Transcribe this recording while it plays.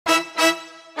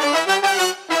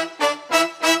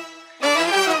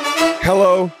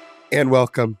Hello and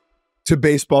welcome to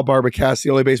Baseball Barbacast, the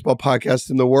only baseball podcast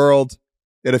in the world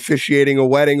that officiating a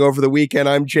wedding over the weekend.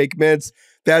 I'm Jake Mintz.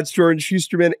 That's Jordan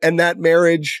Shusterman. And that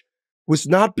marriage was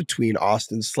not between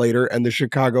Austin Slater and the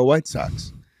Chicago White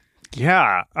Sox.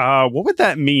 Yeah. What would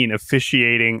that mean,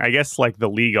 officiating? I guess like the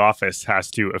league office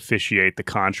has to officiate the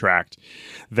contract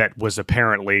that was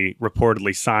apparently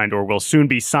reportedly signed or will soon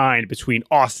be signed between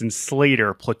Austin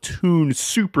Slater, platoon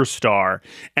superstar,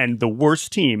 and the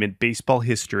worst team in baseball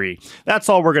history. That's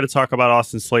all we're going to talk about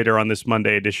Austin Slater on this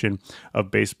Monday edition of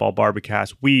Baseball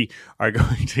Barbacast. We are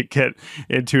going to get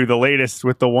into the latest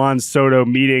with the Juan Soto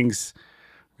meetings.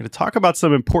 We're going to talk about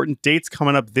some important dates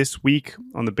coming up this week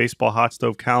on the Baseball Hot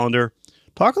Stove calendar.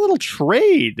 Talk a little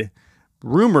trade,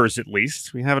 rumors at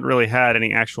least. We haven't really had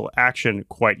any actual action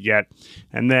quite yet.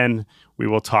 And then we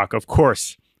will talk, of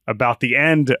course, about the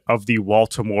end of the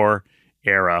Baltimore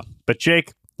era. But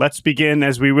Jake, let's begin,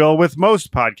 as we will with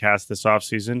most podcasts this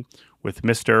offseason, with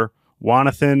Mr.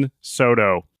 Juan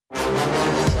Soto.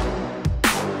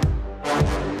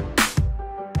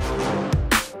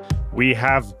 We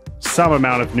have some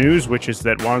amount of news, which is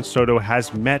that Juan Soto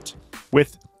has met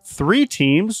with 3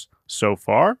 teams so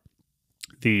far: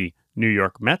 the New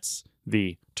York Mets,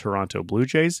 the Toronto Blue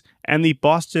Jays, and the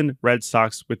Boston Red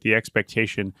Sox, with the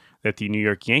expectation that the New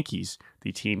York Yankees,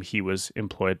 the team he was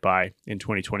employed by in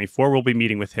 2024, will be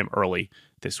meeting with him early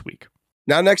this week.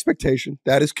 Not an expectation.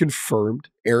 That is confirmed.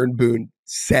 Aaron Boone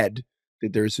said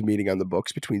that there's a meeting on the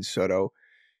books between Soto,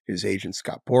 his agent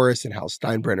Scott Boras, and Hal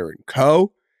Steinbrenner and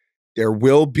co. There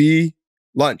will be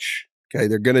lunch. Okay,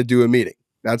 they're going to do a meeting.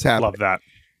 That's happening.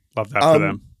 Love that for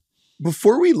them.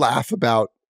 Before we laugh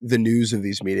about the news of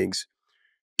these meetings,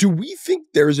 do we think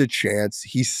there's a chance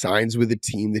he signs with a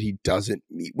team that he doesn't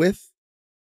meet with?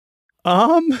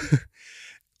 Well,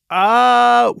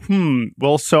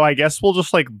 so I guess we'll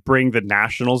just like bring the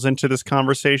Nationals into this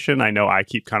conversation. I know I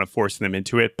keep kind of forcing them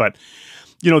into it, but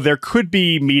you know, there could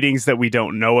be meetings that we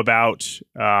don't know about.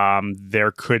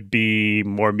 There could be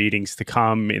more meetings to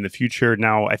come in the future.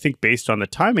 Now, I think based on the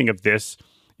timing of this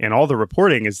and all the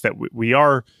reporting is that we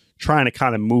are trying to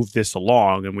kind of move this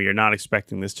along, and we are not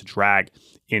expecting this to drag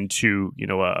into,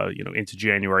 into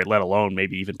January, let alone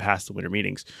maybe even past the winter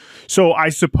meetings. So I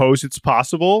suppose it's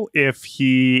possible if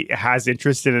he has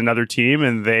interest in another team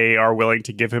and they are willing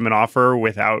to give him an offer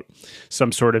without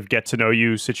some sort of get to know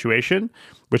you situation,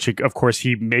 which of course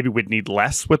he maybe would need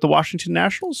less with the Washington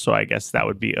Nationals. So I guess that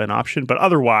would be an option. But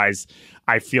otherwise,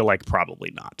 I feel like probably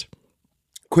not.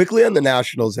 Quickly on the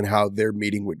Nationals and how their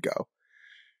meeting would go.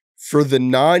 For the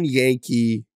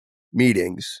non-Yankee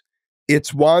meetings,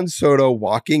 it's Juan Soto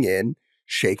walking in,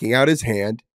 shaking out his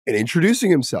hand, and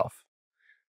introducing himself.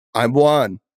 I'm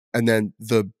Juan. And then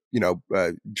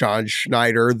John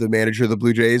Schneider, the manager of the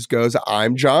Blue Jays, goes,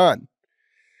 I'm John.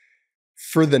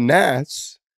 For the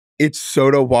Nats, it's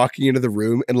Soto walking into the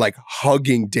room and like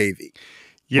hugging Davey.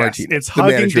 Yes, Martinez, it's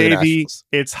hugging Davey,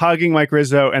 it's hugging Mike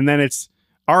Rizzo, and then it's,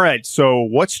 all right, so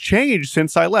what's changed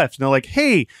since I left? And they're like,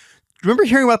 hey, remember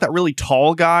hearing about that really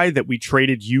tall guy that we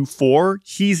traded you for?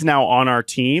 He's now on our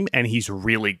team, and he's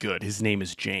really good. His name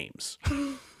is James.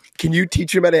 Can you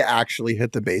teach him how to actually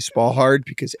hit the baseball hard?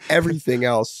 Because everything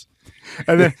else.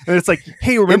 and it's like,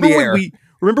 hey,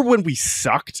 remember when we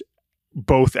sucked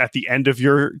both at the end of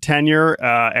your tenure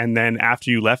and then after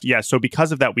you left? Yeah, so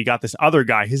because of that, we got this other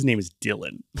guy. His name is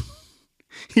Dylan.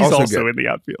 He's also in the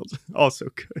outfield. Also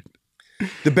good.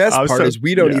 The best part is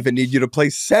we don't even need you to play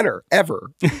center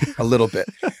ever a little bit.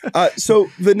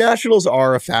 So the Nationals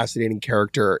are a fascinating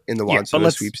character in the Juan Soto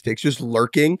sweepstakes, just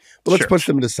lurking. But let's push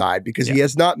them to the side because he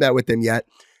has not met with them yet,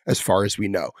 as far as we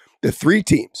know. The 3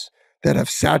 teams that have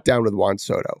sat down with Juan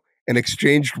Soto and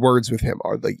exchanged words with him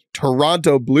are the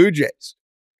Toronto Blue Jays,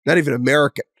 not even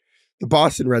American, the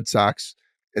Boston Red Sox,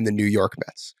 and the New York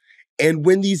Mets. And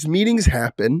when these meetings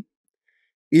happen,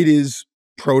 it is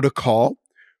protocol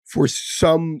for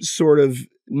some sort of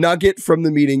nugget from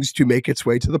the meetings to make its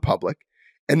way to the public.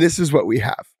 And this is what we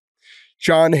have.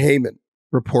 John Heyman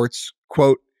reports,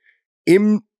 quote,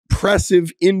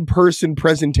 impressive in-person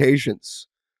presentations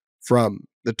from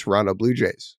the Toronto Blue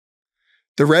Jays.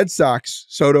 The Red Sox,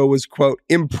 Soto was, quote,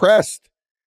 impressed,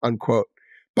 unquote,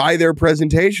 by their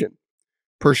presentation,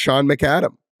 per Sean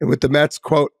McAdam. And with the Mets,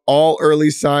 quote, all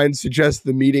early signs suggest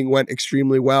the meeting went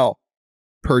extremely well,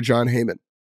 per John Heyman.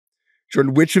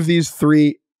 Jordan, which of these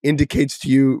 3 indicates to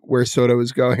you where Soto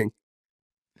is going?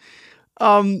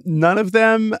 None of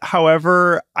them.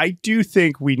 However, I do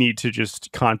think we need to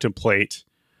just contemplate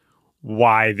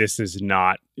why this is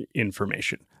not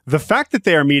information. The fact that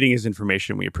they are meeting is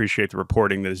information. We appreciate the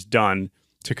reporting that is done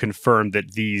to confirm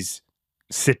that these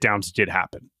sit-downs did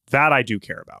happen. That I do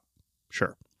care about.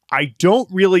 Sure. I don't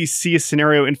really see a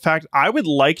scenario. In fact, I would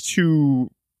like to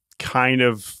kind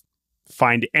of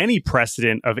find any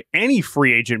precedent of any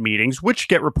free agent meetings, which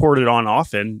get reported on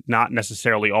often, not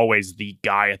necessarily always the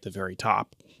guy at the very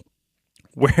top,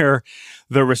 where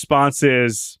the response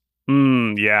is,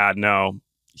 yeah, no,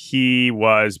 he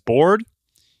was bored.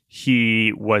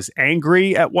 He was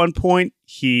angry at one point.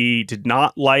 He did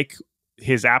not like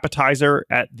his appetizer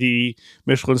at the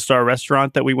Michelin star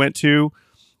restaurant that we went to.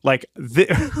 Like,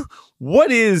 what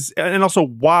is, and also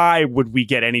why would we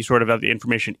get any sort of other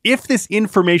information? If this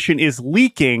information is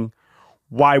leaking,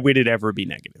 why would it ever be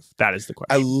negative? That is the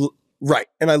question. Right.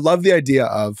 And I love the idea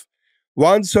of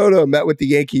Juan Soto met with the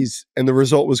Yankees and the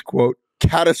result was, quote,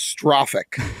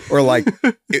 catastrophic. Or like,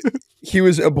 he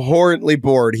was abhorrently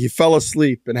bored. He fell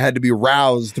asleep and had to be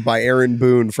roused by Aaron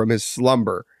Boone from his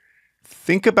slumber.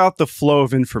 Think about the flow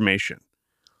of information.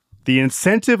 The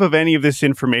incentive of any of this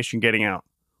information getting out.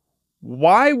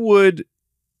 Why would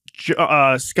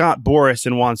Scott Boras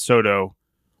and Juan Soto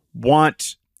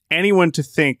want anyone to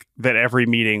think that every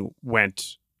meeting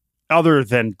went other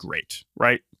than great,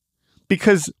 right?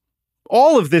 Because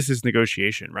all of this is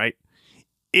negotiation, right?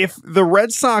 If the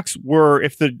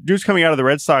news coming out of the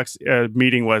Red Sox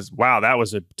meeting was, wow, that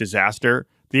was a disaster,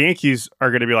 the Yankees are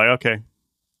going to be like, okay,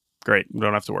 great, we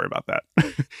don't have to worry about that.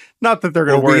 Not that they're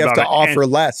going to worry about it. We have to offer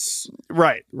less.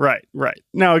 Right.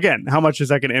 Now, again, how much is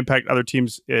that going to impact other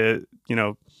teams'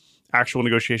 actual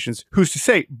negotiations? Who's to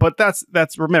say? But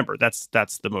remember, that's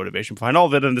the motivation behind all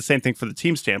of it. And the same thing for the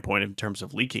team standpoint in terms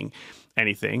of leaking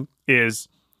anything is,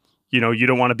 you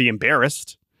don't want to be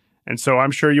embarrassed. And so I'm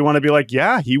sure you want to be like,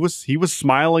 yeah, he was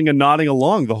smiling and nodding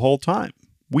along the whole time.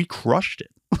 We crushed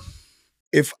it.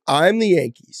 If I'm the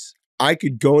Yankees, I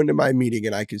could go into my meeting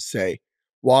and I could say,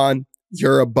 Juan,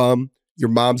 you're a bum. Your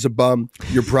mom's a bum.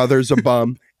 Your brother's a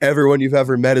bum. Everyone you've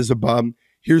ever met is a bum.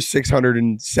 Here's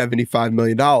 $675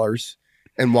 million.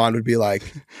 And Juan would be like,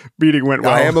 meeting went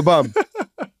well. I am a bum.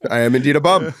 I am indeed a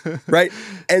bum. Right.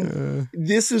 And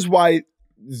this is why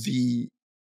the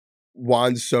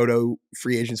Juan Soto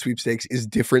free agent sweepstakes is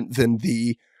different than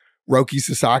the Roki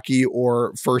Sasaki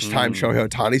or first time Shohei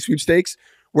Ohtani sweepstakes,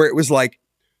 where it was like,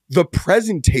 the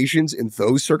presentations in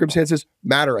those circumstances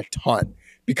matter a ton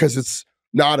because it's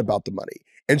not about the money.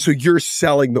 And so you're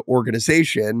selling the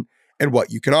organization and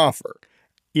what you can offer.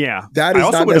 Yeah. That is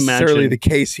not necessarily the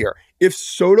case here. If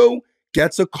Soto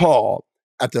gets a call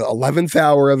at the 11th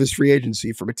hour of his free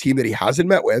agency from a team that he hasn't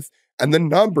met with, and the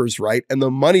number's right and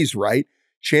the money's right,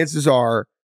 chances are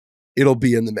it'll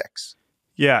be in the mix.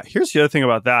 Yeah. Here's the other thing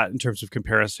about that in terms of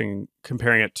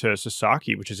comparing it to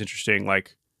Sasaki, which is interesting.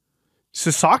 Like,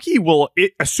 Sasaki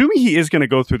assuming he is going to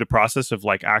go through the process of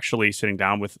like actually sitting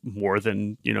down with more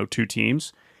than, two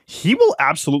teams, he will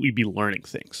absolutely be learning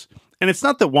things. And it's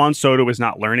not that Juan Soto is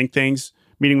not learning things,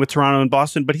 meeting with Toronto and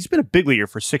Boston, but he's been a big leaguer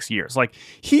for 6 years. Like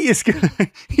he's going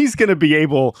to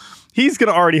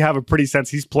already have a pretty sense.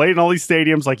 He's played in all these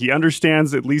stadiums. Like he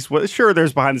understands at least sure,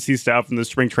 there's behind the scenes stuff and the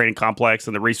spring training complex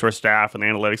and the resource staff and the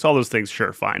analytics, all those things.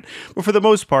 Sure. Fine. But for the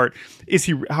most part,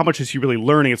 how much is he really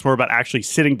learning? It's more about actually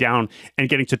sitting down and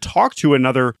getting to talk to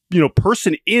another,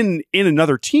 person in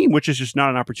another team, which is just not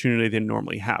an opportunity they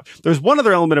normally have. There's one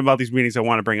other element about these meetings I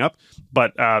want to bring up,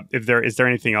 but is there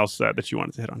anything else that you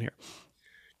wanted to hit on here?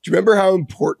 Do you remember how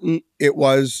important it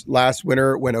was last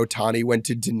winter when Ohtani went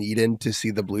to Dunedin to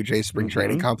see the Blue Jays spring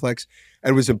training complex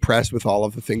and was impressed with all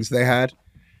of the things they had?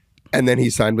 And then he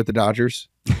signed with the Dodgers.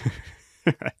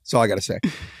 That's all I got to say.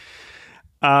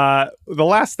 The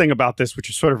last thing about this, which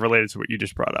is sort of related to what you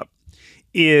just brought up,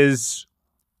 is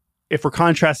if we're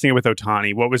contrasting it with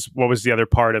Ohtani, what was the other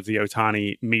part of the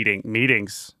Ohtani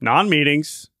meetings,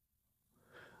 non-meetings?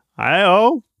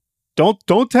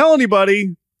 Don't tell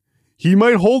anybody. He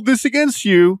might hold this against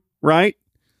you, right?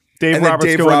 Dave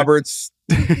Roberts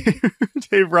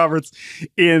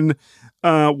in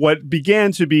what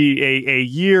began to be a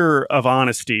year of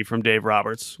honesty from Dave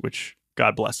Roberts, which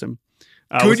God bless him.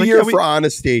 Good year for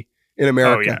honesty in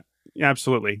America. Oh, yeah,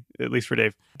 absolutely. At least for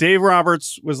Dave. Dave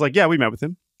Roberts was like, yeah, we met with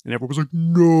him. And everyone was like,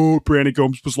 no. Brandon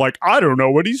Gomes was like, I don't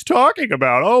know what he's talking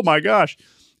about. Oh, my gosh.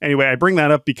 Anyway, I bring that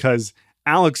up because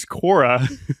Alex Cora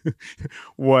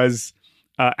was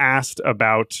asked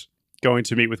about going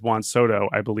to meet with Juan Soto,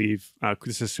 I believe.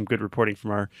 This is some good reporting from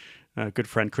our good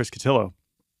friend Chris Cotillo.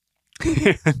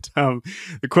 And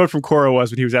the quote from Cora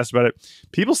was when he was asked about it,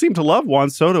 people seem to love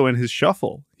Juan Soto and his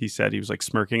shuffle, he said. He was like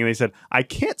smirking. And they said, I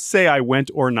can't say I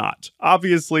went or not.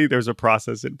 Obviously, there's a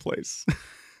process in place.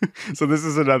 So this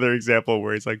is another example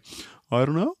where he's like, I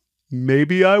don't know.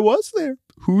 Maybe I was there.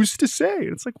 who's to say?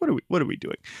 And it's like, what are we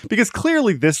doing? Because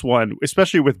clearly this one,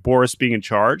 especially with Boris being in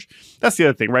charge, that's the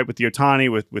other thing, right? With the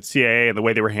Ohtani, with CAA and the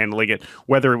way they were handling it,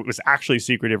 whether it was actually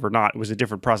secretive or not, it was a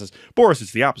different process. Boris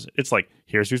is the opposite. It's like,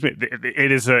 here's who's made.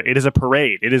 It is a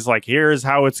parade. It is like, here's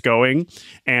how it's going,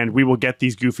 and we will get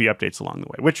these goofy updates along the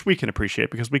way, which we can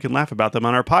appreciate because we can laugh about them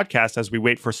on our podcast as we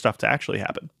wait for stuff to actually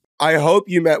happen. I hope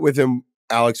you met with him,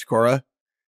 Alex Cora.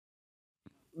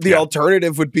 The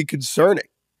alternative would be concerning.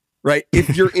 Right.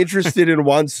 If you're interested in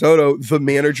Juan Soto, the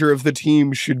manager of the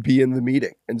team should be in the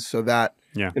meeting. And so that,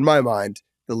 in my mind,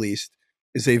 the least,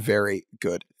 is a very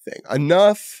good thing.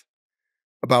 Enough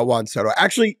about Juan Soto.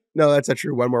 Actually, no, that's not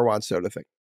true. One more Juan Soto thing.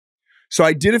 So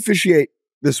I did officiate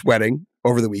this wedding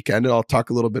over the weekend, and I'll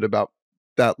talk a little bit about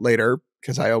that later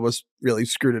because I almost really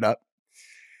screwed it up.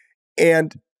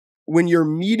 And when you're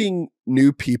meeting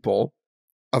new people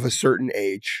of a certain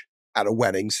age at a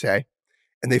wedding, say,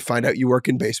 and they find out you work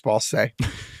in baseball, say,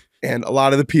 and a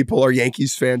lot of the people are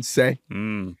Yankees fans, say.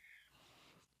 I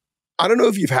don't know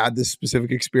if you've had this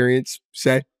specific experience,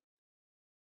 say.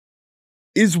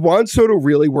 Is Juan Soto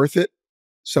really worth it?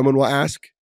 Someone will ask.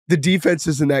 The defense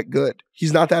isn't that good.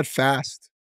 He's not that fast.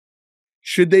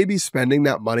 Should they be spending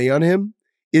that money on him?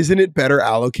 Isn't it better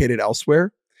allocated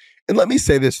elsewhere? And let me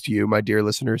say this to you, my dear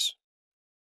listeners.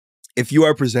 If you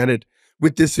are presented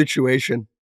with this situation,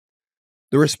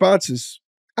 the response is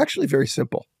actually very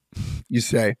simple. You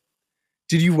say,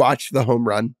 did you watch the home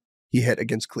run he hit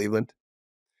against Cleveland?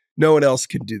 No one else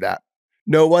can do that.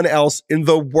 No one else in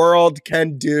the world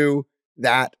can do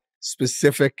that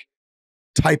specific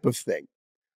type of thing,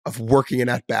 of working an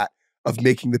at-bat, of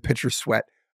making the pitcher sweat,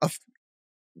 of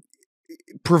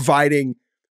providing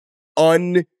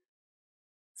unfettered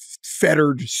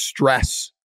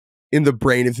stress in the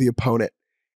brain of the opponent.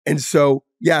 And so,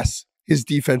 yes, his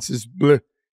defense is bleh.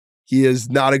 He is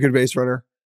not a good base runner,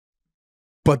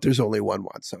 but there's only one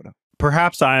Juan Soto.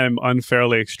 Perhaps I am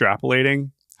unfairly extrapolating.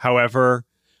 However,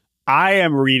 I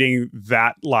am reading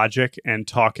that logic and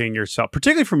talking yourself,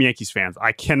 particularly from Yankees fans.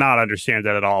 I cannot understand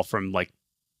that at all from like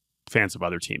fans of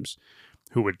other teams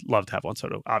who would love to have Juan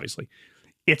Soto, obviously.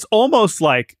 It's almost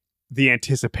like the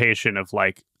anticipation of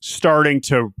like starting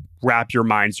to wrap your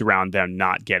minds around them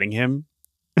not getting him.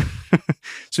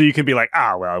 So you can be like,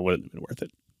 well, it wouldn't have been worth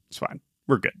it. It's fine.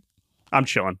 We're good. I'm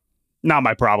chilling. Not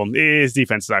my problem. His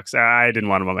defense sucks. I didn't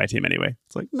want him on my team anyway.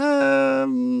 It's like, I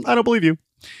don't believe you.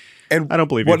 And I don't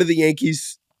believe you. What are the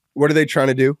Yankees? What are they trying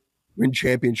to do? Win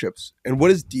championships. And what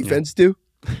does defense do?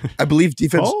 I believe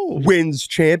defense wins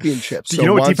championships. Do you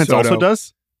know what defense also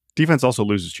does? Defense also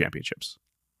loses championships.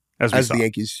 As the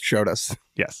Yankees showed us.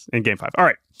 Yes, in Game 5. All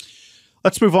right.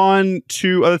 Let's move on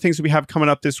to other things that we have coming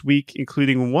up this week,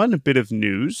 including one bit of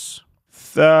news.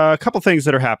 A couple things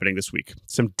that are happening this week.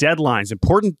 Some deadlines,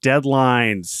 important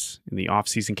deadlines in the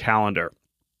offseason calendar.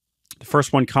 The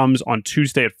first one comes on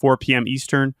Tuesday at 4 p.m.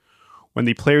 Eastern, when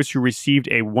the players who received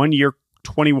a one-year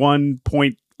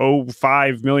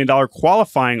 $21.05 million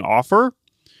qualifying offer,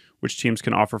 which teams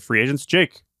can offer free agents.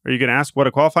 Jake, are you going to ask what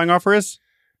a qualifying offer is?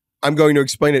 I'm going to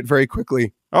explain it very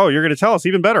quickly. Oh, you're going to tell us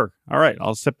even better. All right,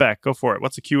 I'll sit back. Go for it.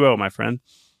 What's a QO, my friend?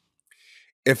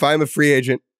 If I'm a free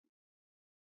agent,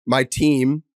 my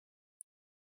team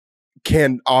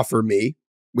can offer me,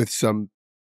 with some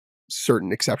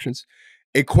certain exceptions,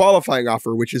 a qualifying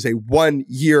offer, which is a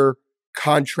 1-year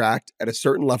contract at a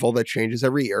certain level that changes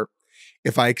every year.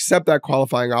 If I accept that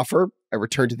qualifying offer, I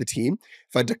return to the team.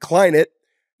 If I decline it,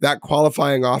 that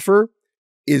qualifying offer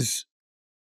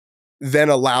then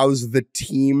allows the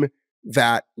team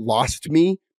that lost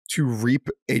me to reap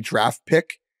a draft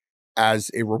pick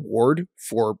as a reward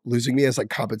for losing me, as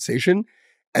like compensation.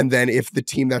 And then if the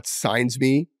team that signs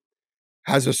me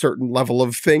has a certain level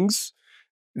of things,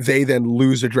 they then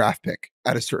lose a draft pick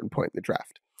at a certain point in the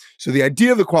draft. So the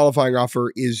idea of the qualifying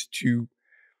offer is to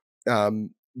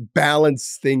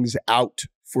balance things out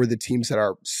for the teams that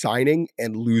are signing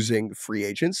and losing free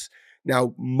agents.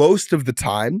 Now, most of the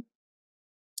time,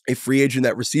 a free agent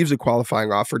that receives a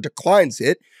qualifying offer declines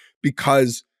it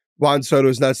because Juan Soto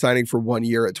is not signing for 1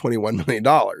 year at $21 million,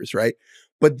 right?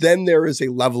 But then there is a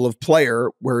level of player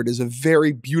where it is a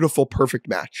very beautiful, perfect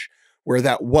match, where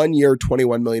that 1 year,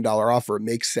 $21 million offer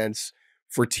makes sense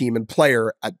for team and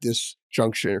player at this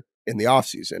juncture in the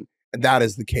offseason. And that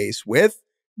is the case with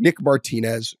Nick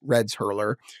Martinez, Reds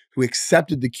hurler, who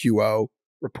accepted the QO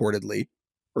reportedly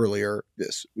earlier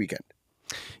this weekend.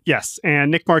 Yes,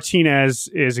 and Nick Martinez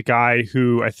is a guy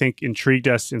who I think intrigued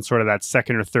us in sort of that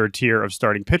second or third tier of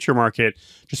starting pitcher market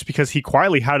just because he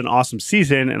quietly had an awesome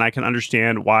season, and I can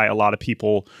understand why a lot of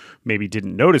people maybe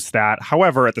didn't notice that.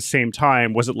 However, at the same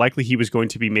time, was it likely he was going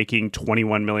to be making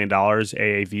 $21 million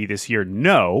AAV this year?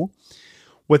 No.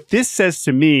 What this says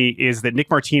to me is that Nick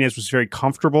Martinez was very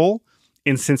comfortable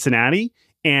in Cincinnati.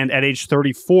 And at age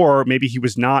 34, maybe he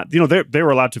was not, they were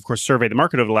allowed to, of course, survey the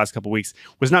market over the last couple of weeks,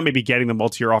 was not maybe getting the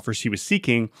multi-year offers he was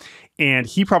seeking. And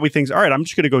he probably thinks, all right, I'm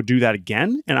just going to go do that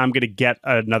again. And I'm going to get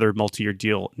another multi-year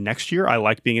deal next year. I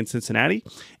like being in Cincinnati.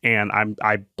 And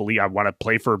I believe I want to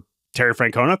play for Terry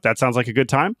Francona. That sounds like a good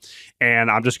time.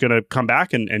 And I'm just going to come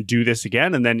back and do this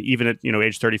again. And then even at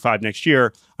age 35 next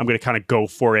year, I'm going to kind of go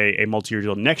for a multi-year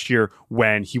deal next year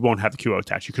when he won't have the QO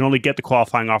attached. You can only get the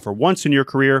qualifying offer once in your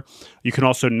career. You can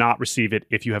also not receive it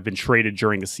if you have been traded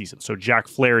during the season. So Jack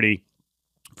Flaherty,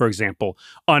 for example,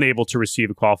 unable to receive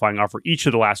a qualifying offer each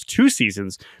of the last 2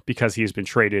 seasons because he has been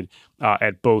traded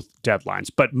at both deadlines.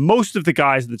 But most of the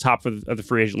guys at the top of the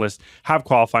free agent list have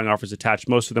qualifying offers attached.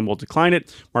 Most of them will decline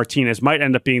it. Martinez might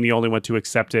end up being the only one to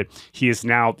accept it. He is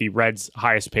now the Reds'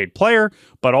 highest paid player,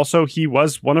 but also he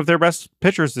was one of their best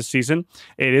pitchers this season.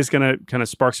 It is going to kind of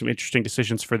spark some interesting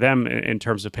decisions for them in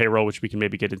terms of payroll, which we can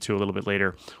maybe get into a little bit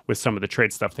later with some of the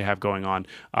trade stuff they have going on.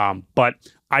 But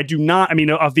I do not,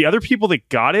 of the other people that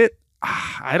got it,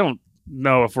 I don't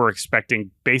know if we're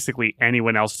expecting basically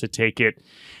anyone else to take it.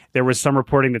 There was some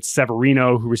reporting that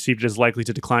Severino, who received it, is likely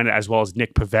to decline it, as well as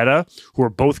Nick Pivetta, who are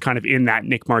both kind of in that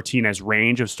Nick Martinez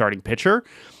range of starting pitcher.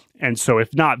 And so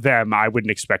if not them, I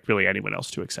wouldn't expect really anyone else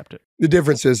to accept it. The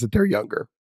difference is that they're younger,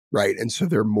 right? And so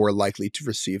they're more likely to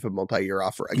receive a multi-year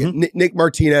offer. Again, Nick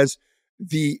Martinez,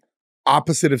 the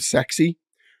opposite of sexy,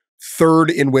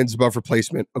 3rd in wins above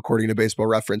replacement, according to Baseball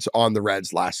Reference, on the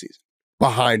Reds last season,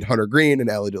 behind Hunter Green and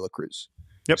Elly De La Cruz.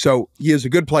 Yep. So he is a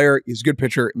good player. He's a good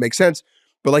pitcher. It makes sense.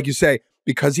 But like you say,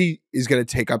 because he is going to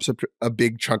take up a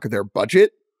big chunk of their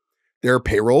budget, their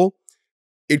payroll,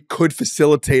 it could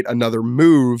facilitate another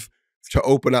move to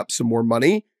open up some more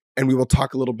money. And we will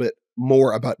talk a little bit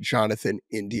more about Jonathan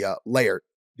India later.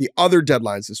 The other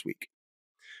deadlines this week.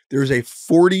 There's a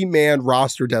 40-man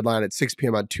roster deadline at 6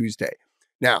 p.m. on Tuesday.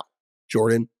 Now,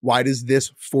 Jordan, why does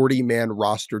this 40-man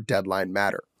roster deadline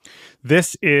matter?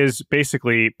 This is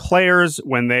basically players,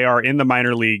 when they are in the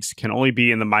minor leagues, can only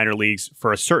be in the minor leagues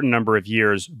for a certain number of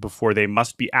years before they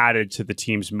must be added to the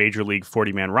team's major league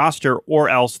 40-man roster, or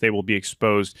else they will be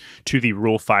exposed to the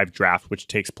Rule 5 draft, which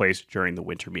takes place during the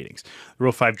winter meetings. The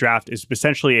Rule 5 draft is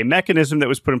essentially a mechanism that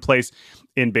was put in place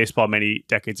in baseball many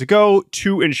decades ago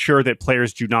to ensure that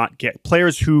players do not get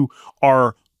players who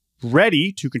are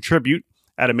ready to contribute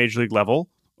at a major league level,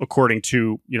 according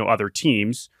to other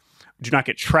teams, do not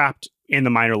get trapped in the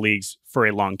minor leagues for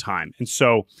a long time. And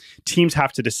so teams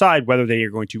have to decide whether they are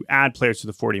going to add players to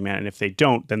the 40-man. And if they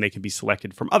don't, then they can be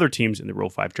selected from other teams in the Rule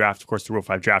 5 draft. Of course, the Rule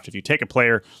 5 draft, if you take a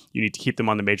player, you need to keep them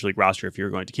on the major league roster if you're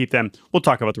going to keep them. We'll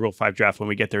talk about the Rule 5 draft when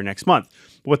we get there next month.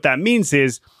 But what that means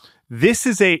is this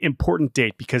is an important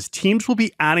date because teams will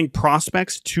be adding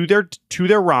prospects to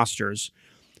their rosters,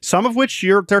 some of which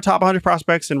their top 100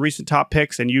 prospects and recent top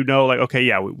picks, and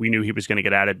we knew he was going to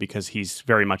get added because he's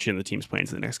very much in the team's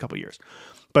plans in the next couple of years.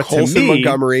 But Colson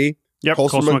Montgomery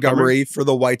Montgomery for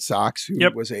the White Sox, who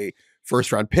was a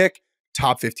first-round pick,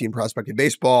 top 15 prospect in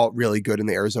baseball, really good in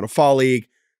the Arizona Fall League,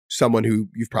 someone who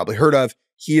you've probably heard of.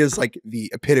 He is like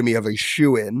the epitome of a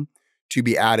shoo-in to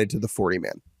be added to the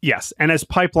 40-man. Yes, and as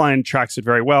Pipeline tracks it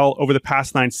very well, over the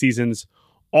past 9 seasons,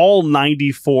 all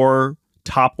 94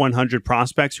 top 100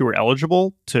 prospects who are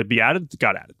eligible to be added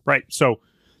got added, right? So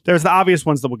there's the obvious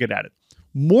ones that will get added.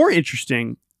 More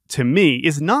interesting to me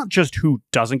is not just who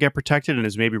doesn't get protected and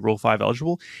is maybe Rule 5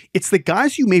 eligible. It's the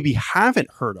guys you maybe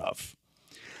haven't heard of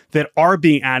that are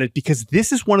being added, because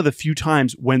this is one of the few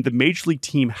times when the major league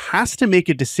team has to make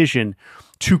a decision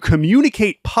to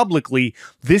communicate publicly,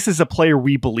 this is a player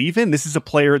we believe in. This is a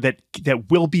player that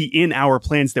will be in our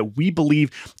plans, that we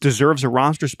believe deserves a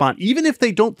roster spot. Even if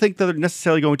they don't think that they're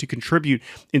necessarily going to contribute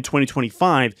in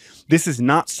 2025, this is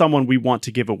not someone we want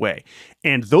to give away.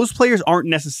 And those players aren't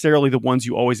necessarily the ones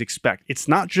you always expect. It's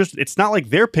not like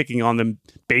they're picking on them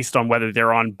based on whether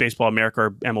they're on Baseball America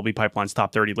or MLB Pipeline's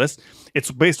top 30 list.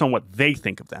 It's based on what they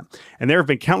think of them. And there have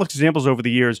been countless examples over the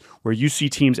years where you see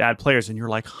teams add players and you're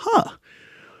like,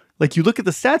 like you look at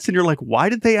the stats and you're like, why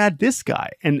did they add this guy?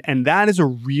 And that is a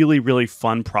really, really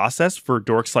fun process for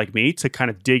dorks like me to kind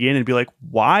of dig in and be like,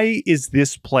 why is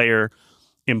this player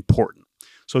important?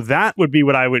 So that would be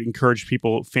what I would encourage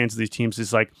people, fans of these teams,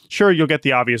 is like, sure, you'll get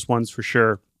the obvious ones for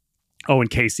sure. Owen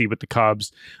Casey with the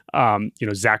Cubs,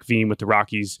 Zach Veen with the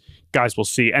Rockies. Guys, we'll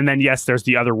see. And then, yes, there's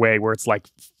the other way where it's like,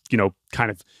 kind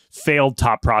of failed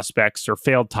top prospects or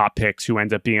failed top picks who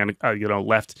end up being,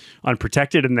 left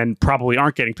unprotected and then probably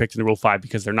aren't getting picked in the Rule 5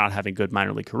 because they're not having good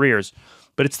minor league careers.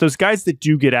 But it's those guys that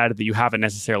do get added that you haven't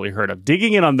necessarily heard of.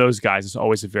 Digging in on those guys is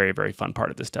always a very, very fun part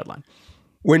of this deadline.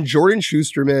 When Jordan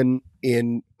Shusterman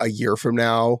in a year from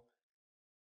now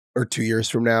or 2 years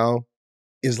from now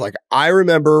is like, I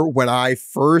remember when I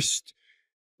first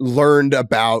learned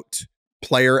about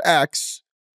player X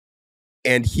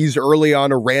and he's early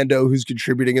on a rando who's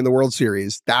contributing in the World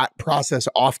Series, that process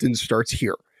often starts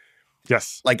here.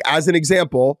 Yes. Like, as an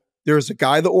example, there's a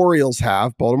guy the Orioles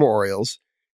have, Baltimore Orioles,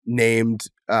 named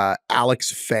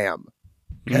Alex Pham.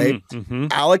 Okay. Mm-hmm.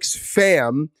 Alex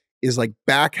Pham is like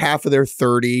back half of their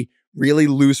 30, really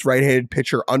loose right-handed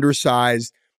pitcher,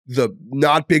 undersized, the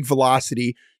not big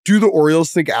velocity. Do the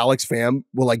Orioles think Alex Pham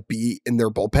will like be in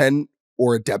their bullpen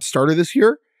or a depth starter this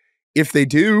year? If they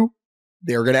do,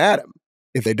 they're going to add him.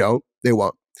 If they don't, they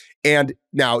won't. And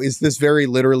now, is this very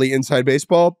literally inside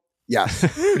baseball? Yes.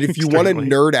 But if you want to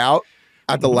nerd out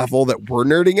at the level that we're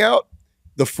nerding out,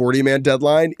 the 40-man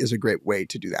deadline is a great way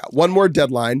to do that. One more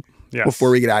deadline before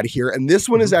we get out of here. And this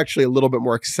one is actually a little bit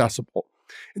more accessible.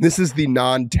 And this is the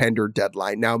non-tender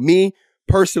deadline. Now, me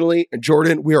personally and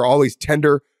Jordan, we are always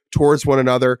tender towards one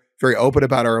another, very open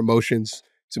about our emotions.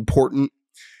 It's important.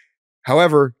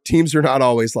 However, teams are not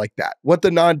always like that. What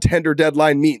the non-tender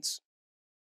deadline means,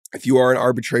 if you are an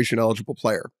arbitration-eligible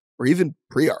player or even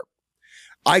pre-arb,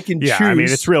 I can choose. Yeah, I mean,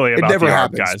 it's really about it never the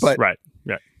happens, guys. But right.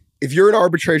 If you're an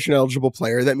arbitration-eligible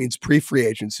player, that means pre-free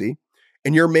agency,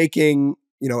 and you're making,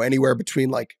 anywhere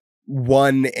between like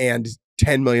 $1 and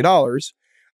 $10 million,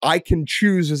 I can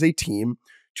choose as a team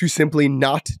to simply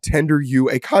not tender you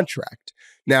a contract.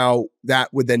 Now,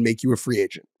 that would then make you a free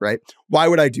agent, right? Why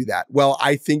would I do that? Well,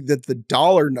 I think that the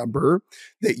dollar number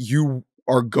that you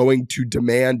are going to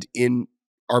demand in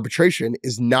arbitration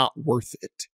is not worth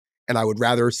it. And I would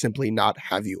rather simply not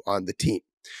have you on the team.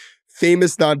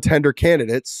 Famous non-tender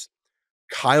candidates,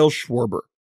 Kyle Schwarber.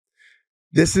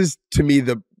 This is, to me,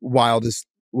 the wildest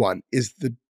one.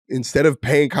 Instead of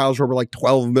paying Kyle Schwarber like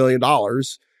 $12 million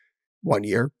 1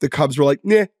 year, the Cubs were like,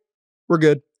 nah, we're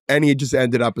good. And he just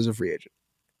ended up as a free agent.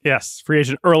 Yes, free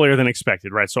agent earlier than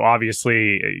expected, right? So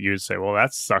obviously you'd say, well,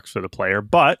 that sucks for the player.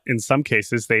 But in some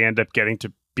cases, they end up getting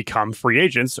to become free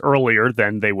agents earlier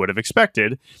than they would have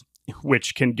expected,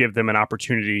 which can give them an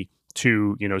opportunity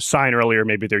to, sign earlier.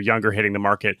 Maybe they're younger, hitting the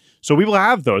market. So we will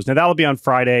have those. Now, that'll be on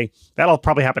Friday. That'll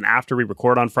probably happen after we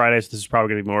record on Friday. So this is probably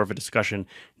going to be more of a discussion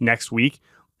next week.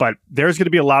 But there's going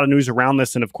to be a lot of news around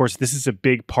this. And of course, this is a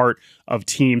big part of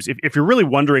teams. If you're really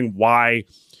wondering why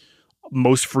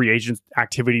most free agent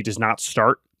activity does not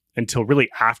start until really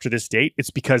after this date,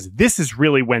 it's because this is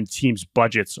really when teams'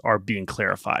 budgets are being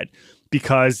clarified.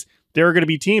 Because there are going to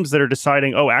be teams that are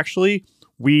deciding, oh, actually,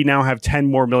 we now have $10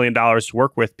 more million to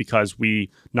work with because we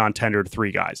non-tendered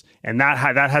 3 guys. And that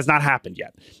has not happened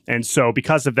yet. And so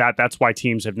because of that, that's why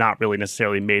teams have not really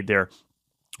necessarily made their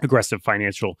aggressive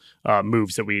financial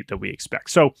moves that we expect.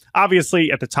 So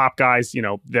obviously at the top guys,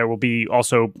 there will be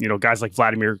also, guys like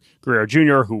Vladimir Guerrero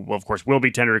Jr., who of course will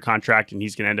be tendered a contract and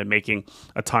he's going to end up making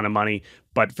a ton of money.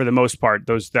 But for the most part,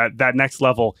 that next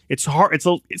level, it's hard.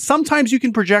 Sometimes you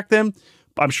can project them.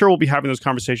 I'm sure we'll be having those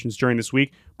conversations during this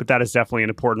week, but that is definitely an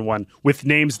important one with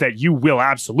names that you will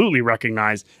absolutely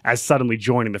recognize as suddenly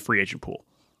joining the free agent pool.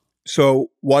 So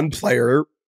one player,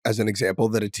 as an example,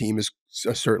 that a team is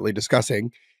certainly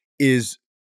discussing is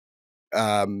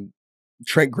Trent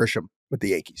Grisham with the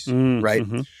Yankees, right?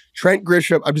 Mm-hmm. Trent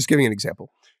Grisham, I'm just giving an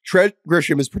example. Trent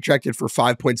Grisham is projected for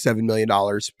 $5.7 million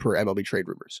per MLB trade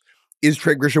rumors. Is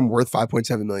Trent Grisham worth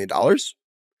 $5.7 million?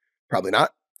 Probably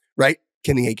not, right?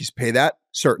 Can the Yankees pay that?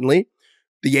 Certainly.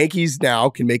 The Yankees now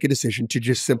can make a decision to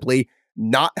just simply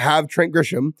not have Trent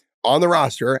Grisham on the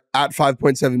roster at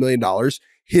 $5.7 million.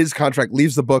 His contract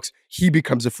leaves the books. He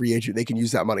becomes a free agent. They can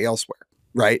use that money elsewhere,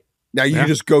 right? Now you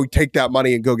just go take that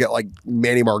money and go get like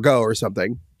Manny Margot or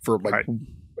something for like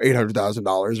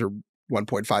 $800,000 or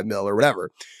 1.5 mil or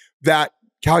whatever. That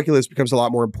calculus becomes a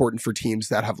lot more important for teams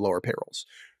that have lower payrolls.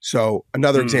 So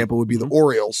another example would be the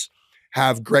Orioles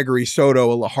have Gregory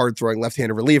Soto, a hard-throwing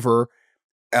left-handed reliever,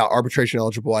 arbitration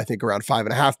eligible, I think around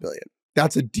 $5.5 million.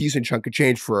 That's a decent chunk of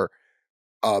change for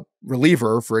a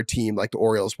reliever for a team like the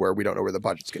Orioles, where we don't know where the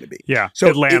budget's going to be. Yeah, so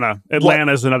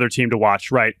Atlanta is another team to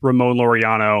watch, right? Ramon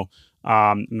Laureano,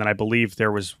 and then I believe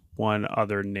there was one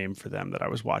other name for them that I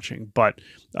was watching. But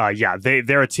yeah,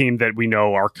 they're a team that we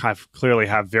know are kind of clearly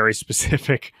have very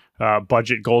specific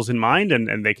budget goals in mind,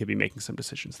 and they could be making some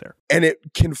decisions there. And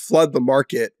it can flood the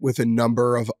market with a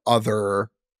number of other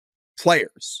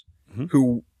players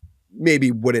who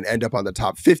maybe wouldn't end up on the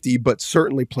top 50, but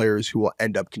certainly players who will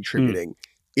end up contributing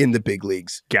in the big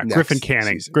leagues. Yeah, Griffin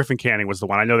Canning. Season. Griffin Canning was the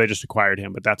one. I know they just acquired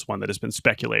him, but that's one that has been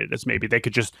speculated as maybe they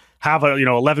could just have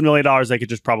 $11 million. They could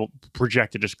just probably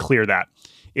project to just clear that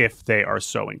if they are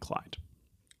so inclined.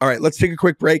 All right, let's take a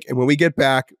quick break. And when we get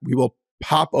back, we will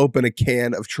pop open a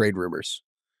can of trade rumors.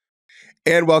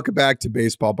 And welcome back to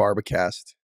Baseball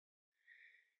Barbacast.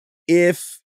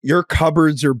 If your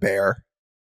cupboards are bare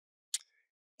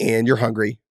and you're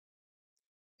hungry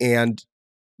and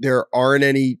there aren't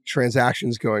any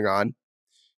transactions going on,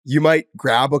 you might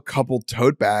grab a couple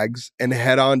tote bags and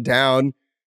head on down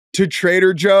to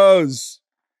Trader Joe's.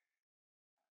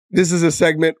 This is a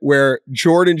segment where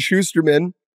Jordan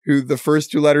Shusterman, who the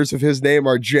first two letters of his name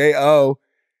are J-O,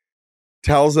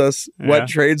 tells us what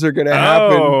trades are going to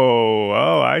happen. Oh,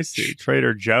 I see.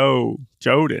 Trader Joe.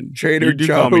 Joden. Trader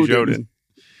Joe. Call me Joden.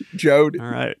 Joden.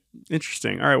 All right.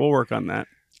 Interesting. All right, we'll work on that.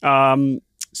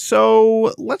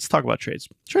 So let's talk about trades.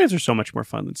 Trades are so much more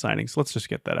fun than signings. Let's just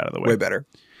get that out of the way. Way better.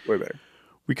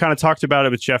 We kind of talked about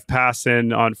it with Jeff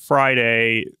Passan on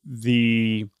Friday.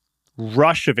 The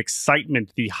rush of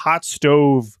excitement, the hot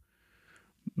stove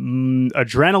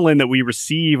adrenaline that we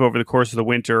receive over the course of the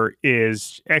winter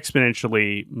is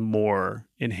exponentially more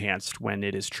enhanced when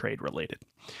it is trade related,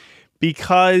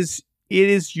 because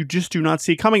you just do not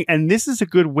see it coming. And this is a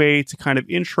good way to kind of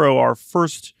intro our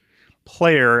first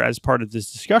player as part of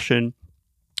this discussion,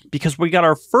 because we got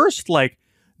our first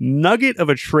nugget of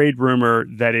a trade rumor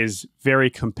that is very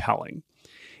compelling.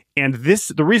 And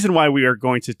the reason why we are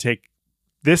going to take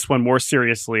this one more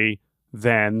seriously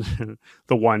than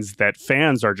the ones that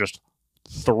fans are just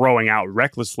throwing out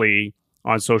recklessly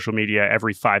on social media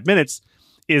every 5 minutes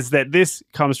is that this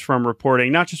comes from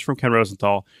reporting, not just from Ken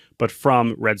Rosenthal, but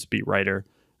from Reds beat writer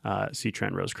C.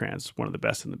 Trent Rosecrans, one of the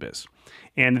best in the biz.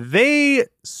 And they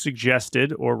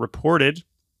suggested or reported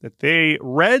that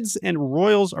Reds and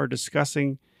Royals are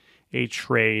discussing a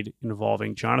trade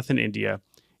involving Jonathan India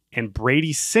and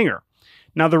Brady Singer.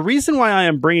 Now, the reason why I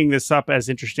am bringing this up as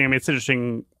interesting, I mean, it's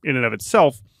interesting in and of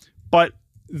itself, but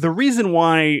the reason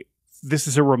why this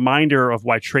is a reminder of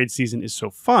why trade season is so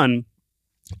fun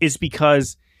is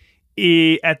because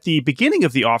at the beginning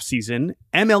of the offseason,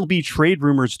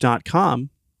 MLBTradeRumors.com,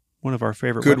 one of our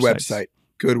favorite websites.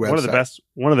 Good website.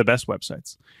 One of the best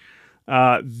websites.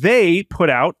 They put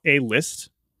out a list,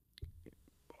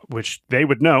 which they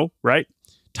would know, right?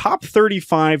 Top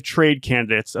 35 trade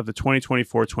candidates of the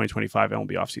 2024-2025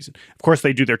 MLB offseason. Of course,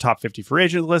 they do their top 50 free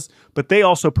agent list, but they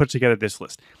also put together this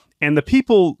list. And the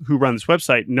people who run this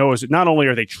website knows that not only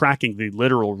are they tracking the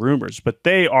literal rumors, but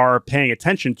they are paying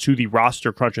attention to the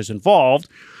roster crunches involved.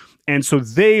 And so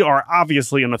they are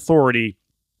obviously an authority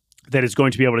that is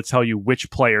going to be able to tell you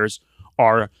which players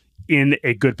are in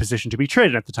a good position to be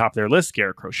traded. At the top of their list,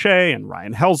 Garrett Crochet and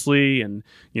Ryan Helsley and,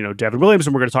 Devin Williams,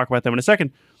 and we're going to talk about them in a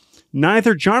second.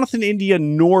 Neither Jonathan India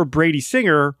nor Brady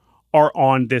Singer are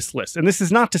on this list. And this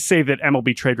is not to say that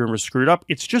MLB Trade Rumors screwed up.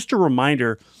 It's just a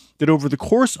reminder that over the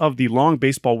course of the long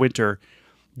baseball winter,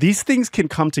 these things can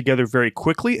come together very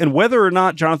quickly. And whether or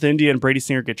not Jonathan India and Brady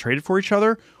Singer get traded for each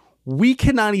other, we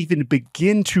cannot even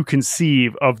begin to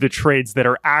conceive of the trades that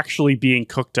are actually being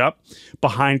cooked up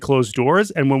behind closed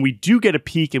doors. And when we do get a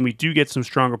peek and we do get some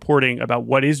strong reporting about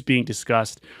what is being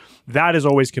discussed, that is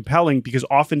always compelling, because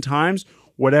oftentimes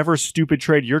whatever stupid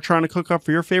trade you're trying to cook up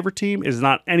for your favorite team is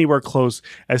not anywhere close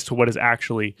as to what is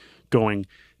actually going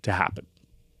to happen.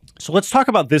 So let's talk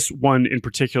about this one in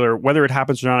particular, whether it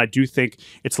happens or not. I do think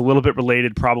it's a little bit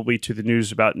related probably to the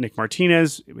news about Nick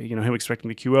Martinez, him expecting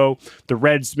the QO. The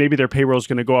Reds, maybe their payroll is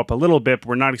going to go up a little bit, but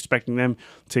we're not expecting them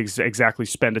to exactly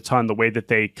spend a ton the way that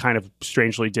they kind of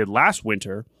strangely did last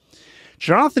winter.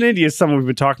 Jonathan India is someone we've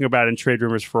been talking about in trade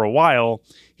rumors for a while.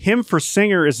 Him for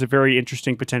Singer is a very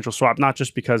interesting potential swap, not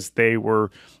just because they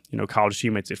were, college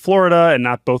teammates at Florida, and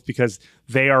not both because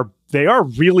they are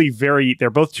really they're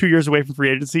both 2 years away from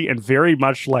free agency and very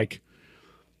much like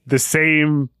the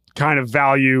same kind of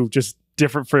value, just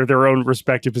different for their own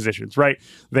respective positions, right?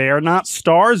 They are not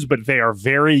stars, but they are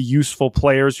very useful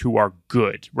players who are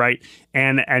good, right?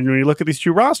 And when you look at these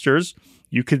two rosters,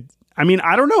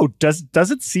 I don't know.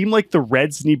 Does it seem like the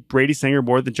Reds need Brady Singer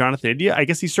more than Jonathan India? I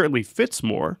guess he certainly fits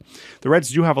more. The Reds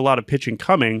do have a lot of pitching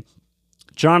coming.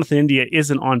 Jonathan India is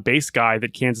an on-base guy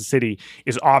that Kansas City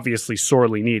is obviously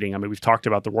sorely needing. I mean, we've talked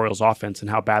about the Royals offense and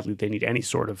how badly they need any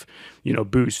sort of,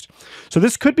 boost. So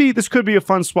this could be a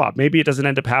fun swap. Maybe it doesn't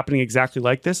end up happening exactly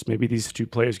like this. Maybe these two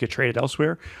players get traded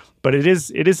elsewhere, but it is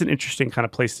an interesting kind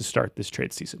of place to start this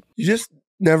trade season. You just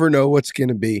never know what's going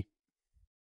to be.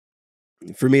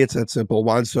 For me, it's that simple.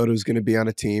 Juan Soto is going to be on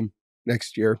a team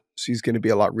next year, so he's going to be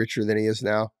a lot richer than he is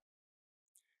now.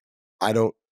 I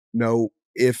don't know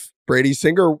if Brady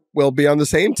Singer will be on the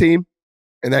same team,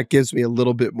 and that gives me a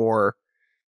little bit more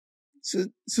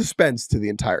suspense to the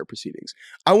entire proceedings.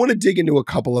 I want to dig into a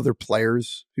couple other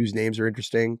players whose names are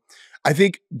interesting. I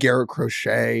think Garrett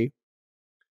Crochet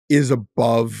is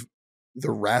above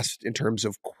the rest in terms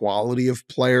of quality of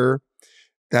player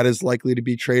that is likely to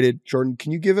be traded. Jordan,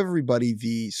 can you give everybody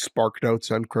the spark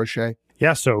notes on Crochet?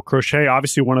 Yeah, so Crochet,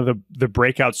 obviously one of the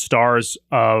breakout stars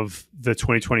of the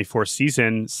 2024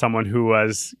 season, someone who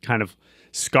was kind of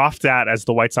scoffed at as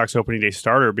the White Sox opening day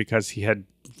starter because he had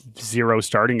zero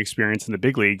starting experience in the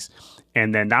big leagues.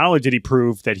 And then not only did he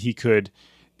prove that he could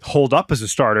hold up as a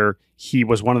starter, he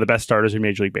was one of the best starters in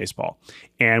Major League Baseball.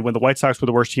 And when the White Sox were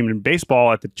the worst team in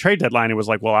baseball at the trade deadline, it was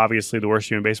like, well, obviously the worst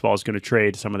team in baseball is going to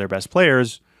trade some of their best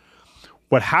players.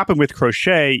 What happened with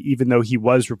Crochet, even though he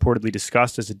was reportedly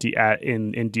discussed as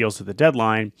in deals at the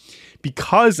deadline,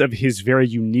 because of his very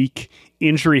unique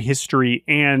injury history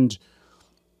and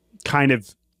kind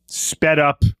of sped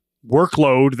up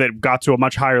workload that got to a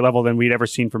much higher level than we'd ever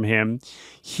seen from him,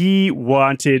 he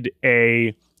wanted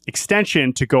a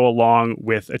extension to go along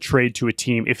with a trade to a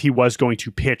team if he was going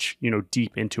to pitch,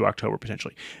 deep into October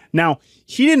potentially. Now,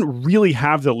 he didn't really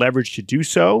have the leverage to do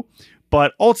so.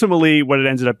 But ultimately, what it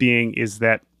ended up being is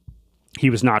that he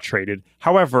was not traded.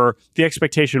 However, the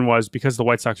expectation was because the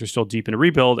White Sox are still deep in a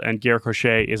rebuild and Garrett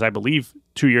Crochet is, I believe,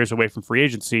 2 years away from free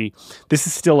agency, this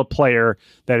is still a player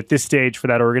that at this stage for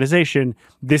that organization,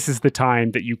 this is the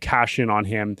time that you cash in on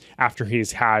him after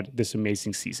he's had this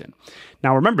amazing season.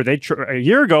 Now, remember, a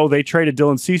year ago, they traded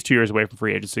Dylan Cease 2 years away from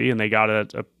free agency, and they got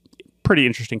a pretty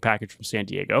interesting package from San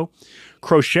Diego.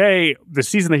 Crochet, the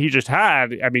season that he just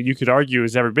had, I mean, you could argue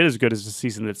is every bit as good as the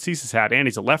season that Cease has had, and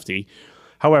he's a lefty.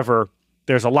 However,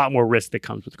 there's a lot more risk that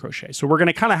comes with Crochet. So we're going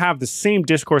to kind of have the same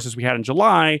discourse as we had in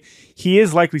July. He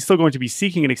is likely still going to be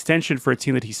seeking an extension for a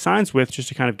team that he signs with just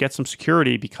to kind of get some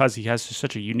security because he has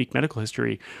such a unique medical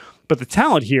history. But the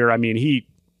talent here, I mean,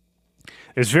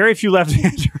 there's very few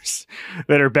left-handers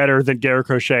that are better than Garrett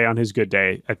Crochet on his good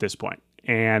day at this point.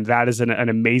 And that is an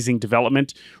amazing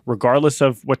development, regardless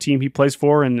of what team he plays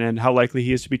for and how likely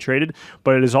he is to be traded.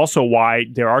 But it is also why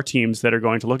there are teams that are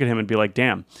going to look at him and be like,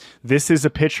 damn, this is a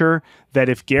pitcher that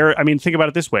think about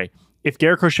it this way. If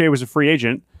Garrett Crochet was a free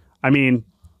agent, I mean,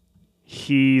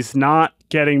 he's not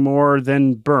getting more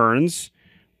than Burns.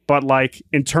 But like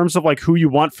in terms of like who you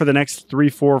want for the next 3,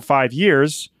 4, 5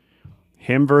 years,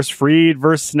 him versus Fried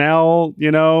versus Snell,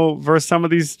 versus some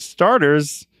of these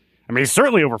starters. I mean, he's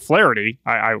certainly over Flaherty,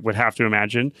 I would have to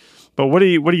imagine. But what do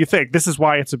you think? This is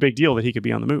why it's a big deal that he could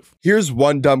be on the move. Here's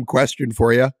one dumb question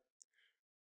for you.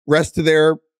 Rest of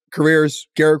their careers,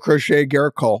 Garrett Crochet,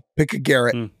 Garrett Cole. Pick a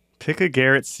Garrett. Pick a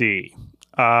Garrett C.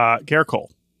 Garrett Cole.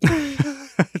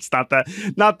 It's not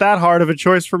that hard of a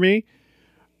choice for me,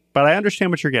 but I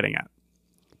understand what you're getting at.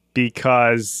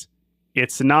 Because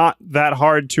it's not that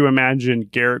hard to imagine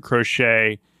Garrett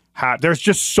Crochet there's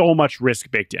just so much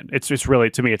risk baked in. It's really,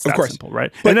 to me, it's that simple,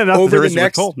 right? But and then not that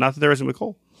there isn't with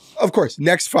Cole. Of course,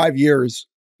 next 5 years,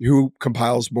 who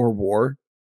compiles more WAR,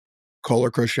 Cole or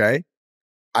Crochet?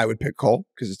 I would pick Cole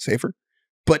because it's safer.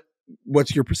 But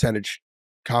what's your percentage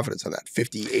confidence on that?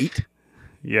 58?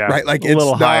 Yeah, right. Like a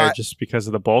little higher just because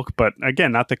of the bulk. But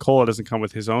again, not that Cole doesn't come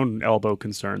with his own elbow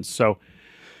concerns. So.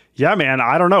 Yeah, man,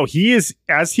 I don't know. He is,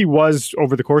 as he was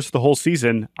over the course of the whole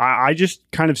season, I just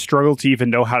kind of struggle to even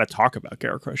know how to talk about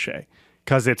Garrett Crochet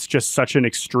because it's just such an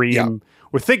extreme. Yeah.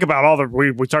 We think about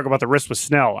we talk about the risk with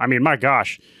Snell. I mean, my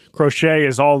gosh, Crochet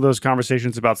is all those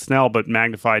conversations about Snell, but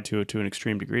magnified to an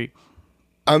extreme degree.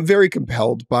 I'm very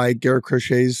compelled by Garrett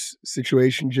Crochet's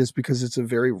situation just because it's a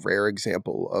very rare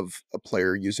example of a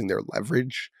player using their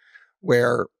leverage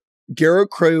where Garrett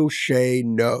Crochet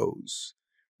knows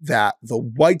that the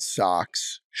White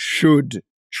Sox should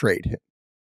trade him.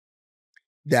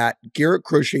 That Garrett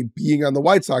Crochet being on the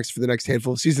White Sox for the next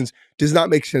handful of seasons does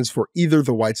not make sense for either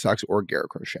the White Sox or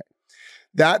Garrett Crochet.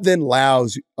 That then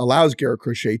allows Garrett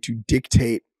Crochet to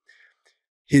dictate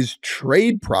his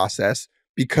trade process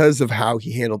because of how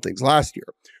he handled things last year,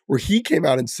 where he came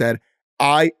out and said,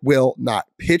 I will not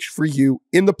pitch for you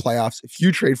in the playoffs if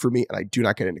you trade for me and I do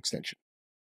not get an extension.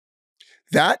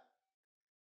 That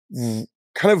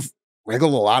kind of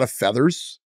wrangled a lot of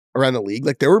feathers around the league.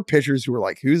 Like there were pitchers who were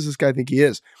like, who does this guy think he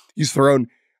is? He's thrown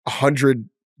 100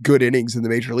 good innings in the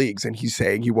major leagues and he's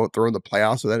saying he won't throw in the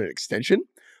playoffs without an extension.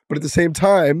 But at the same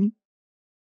time,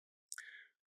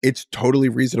 it's totally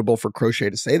reasonable for Crochet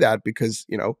to say that because,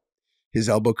 you know, his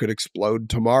elbow could explode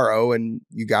tomorrow and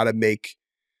you got to make,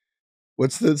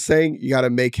 what's the saying? You got to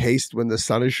make haste when the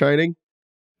sun is shining.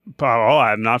 Oh,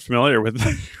 I'm not familiar with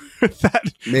that.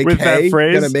 That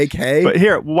phrase. Gotta make hay. But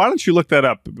here, why don't you look that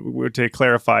up to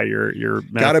clarify your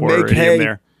metaphor? Gotta make hay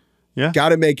there. Yeah.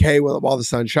 Gotta make hay while the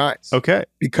sun shines. Okay.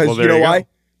 Because you know why?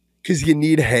 Because you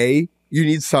need hay. You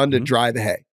need sun to dry the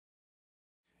hay.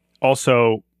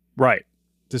 Also, right.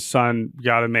 The sun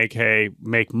got to make hay,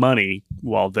 make money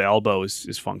while the elbow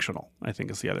is functional, I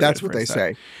think is the other way. That's what they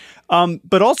say.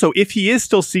 But also, if he is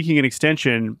still seeking an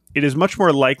extension, it is much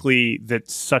more likely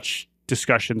that such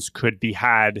discussions could be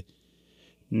had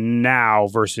now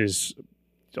versus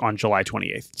on July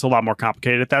 28th. It's a lot more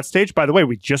complicated at that stage. By the way,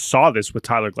 we just saw this with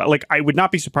Tyler Glass. Like, I would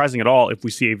not be surprising at all if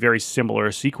we see a very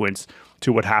similar sequence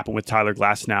to what happened with Tyler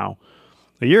Glass now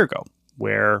a year ago,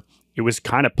 where it was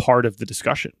kind of part of the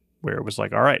discussion, where it was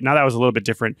like, all right, now that was a little bit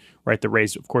different, right? The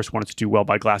Rays, of course, wanted to do well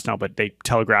by Glass now, but they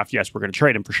telegraphed, yes, we're going to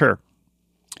trade him for sure.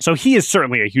 So he is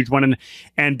certainly a huge one.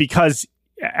 And because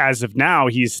as of now,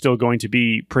 he's still going to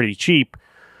be pretty cheap,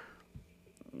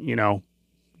 you know,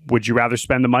 would you rather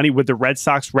spend the money? Would the Red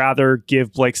Sox rather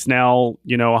give Blake Snell,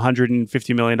 you know,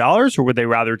 $150 million, or would they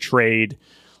rather trade,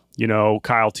 you know,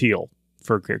 Kyle Teal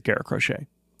for Garrett Crochet?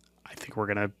 I think we're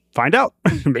going to find out.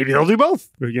 Maybe they'll do both.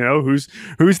 You know,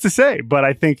 who's to say? But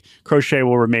I think Crochet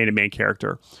will remain a main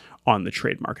character on the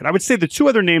trade market. I would say the two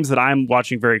other names that I'm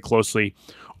watching very closely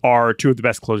are two of the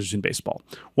best closers in baseball.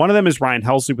 One of them is Ryan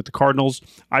Helsley with the Cardinals.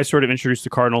 I sort of introduced the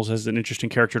Cardinals as an interesting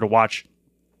character to watch,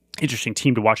 interesting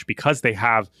team to watch, because they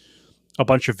have a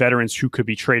bunch of veterans who could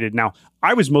be traded. Now,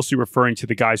 I was mostly referring to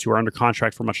the guys who are under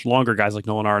contract for much longer, guys like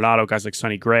Nolan Arenado, guys like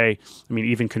Sonny Gray. I mean,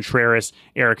 even Contreras,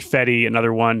 Eric Fetty,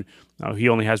 another one. He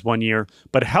only has 1 year.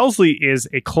 But Helsley is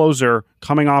a closer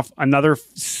coming off another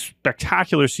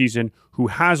spectacular season who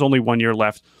has only 1 year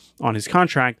left on his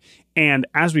contract. And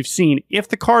as we've seen, if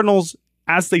the Cardinals,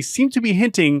 as they seem to be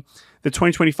hinting, that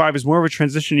 2025 is more of a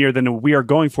transition year than a we are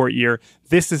going for it year,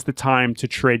 this is the time to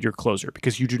trade your closer,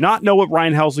 because you do not know what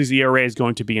Ryan Helsley's ERA is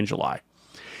going to be in July.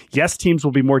 Yes, teams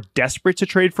will be more desperate to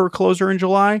trade for a closer in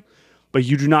July, but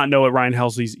you do not know what Ryan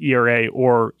Helsley's ERA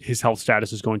or his health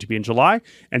status is going to be in July.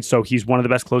 And so he's one of the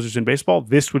best closers in baseball.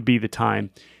 This would be the time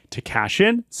to cash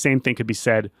in. Same thing could be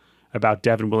said about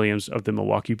Devin Williams of the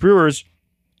Milwaukee Brewers,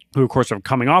 who, of course, are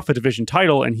coming off a division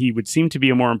title, and he would seem to be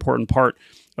a more important part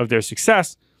of their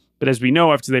success. But as we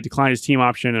know, after they decline his team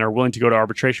option and are willing to go to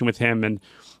arbitration with him and,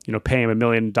 you know, pay him $1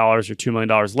 million or $2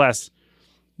 million less,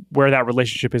 where that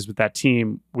relationship is with that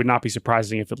team would not be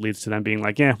surprising if it leads to them being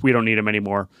like, we don't need him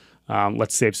anymore.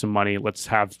 Let's save some money. Let's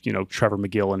have, you know, Trevor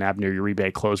McGill and Abner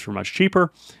Uribe close for much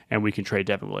cheaper, and we can trade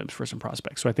Devin Williams for some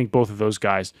prospects. So I think both of those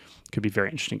guys could be very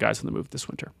interesting guys on the move this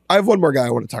winter. I have one more guy I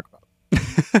want to talk about.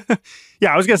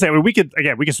 Yeah, I was going to say, I mean, we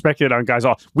could speculate on guys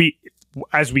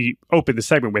as we open the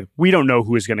segment with, we don't know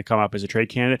who is going to come up as a trade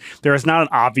candidate. There is not an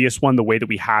obvious one the way that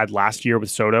we had last year with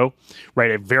Soto,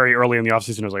 right? Very early in the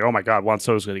offseason, it was like, oh my God, Juan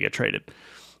Soto's going to get traded.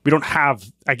 We don't have,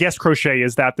 I guess Crochet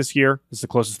is that this year. It's the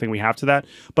closest thing we have to that.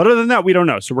 But other than that, we don't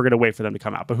know. So we're going to wait for them to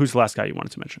come out. But who's the last guy you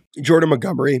wanted to mention? Jordan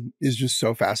Montgomery is just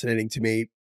so fascinating to me.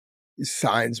 His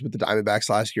signs with the Diamondbacks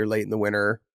last year, late in the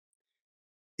winter,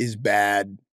 is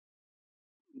bad.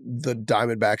 The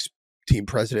Diamondbacks team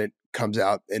president comes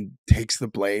out and takes the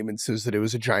blame and says that it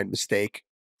was a giant mistake.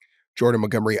 Jordan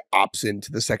Montgomery opts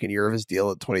into the second year of his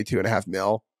deal at $22.5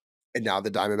 million. And now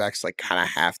the Diamondbacks like kind of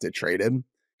have to trade him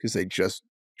because they just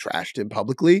trashed him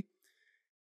publicly.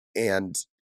 And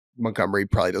Montgomery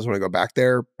probably doesn't want to go back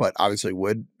there, but obviously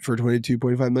would for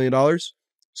 $22.5 million.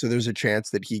 So there's a chance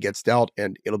that he gets dealt,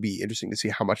 and it'll be interesting to see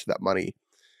how much of that money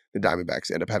the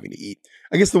Diamondbacks end up having to eat.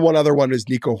 I guess the one other one is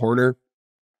Nico Horner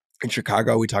in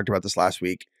Chicago. We talked about this last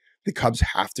week. The Cubs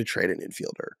have to trade an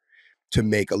infielder to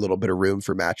make a little bit of room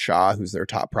for Matt Shaw, who's their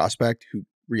top prospect, who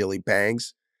really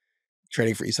bangs.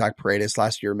 Trading for Isaac Paredes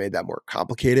last year made that more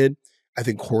complicated. I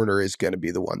think Horner is going to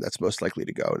be the one that's most likely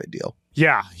to go in a deal.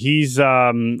 Yeah, he's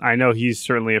I know he's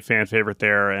certainly a fan favorite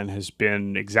there and has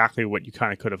been exactly what you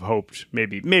kind of could have hoped.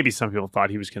 Maybe some people thought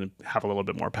he was going to have a little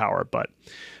bit more power, but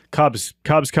Cubs.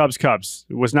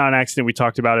 It was not an accident. We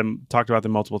talked about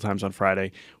them multiple times on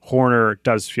Friday. Horner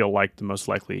does feel like the most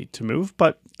likely to move,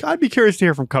 but I'd be curious to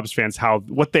hear from Cubs fans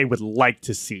what they would like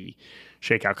to see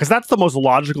shake out, because that's the most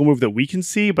logical move that we can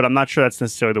see, but I'm not sure that's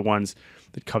necessarily the ones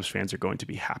that Cubs fans are going to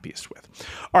be happiest with.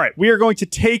 All right, we are going to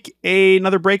take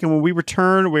another break, and when we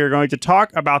return, we are going to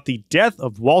talk about the death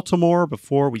of Baltimore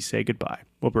before we say goodbye.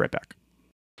 We'll be right back.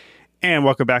 And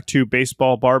welcome back to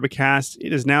Baseball Barbacast.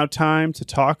 It is now time to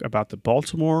talk about the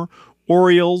Baltimore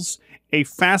Orioles. A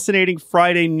fascinating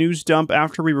Friday news dump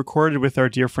after we recorded with our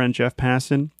dear friend Jeff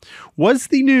Passan was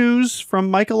the news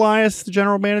from Mike Elias, the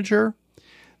general manager,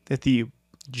 that the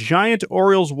giant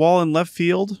Orioles wall in left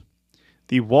field,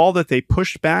 the wall that they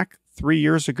pushed back 3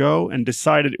 years ago and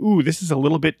decided, ooh, this is a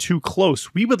little bit too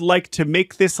close. We would like to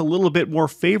make this a little bit more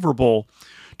favorable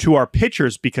to our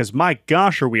pitchers because, my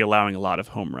gosh, are we allowing a lot of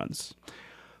home runs.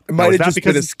 It might have just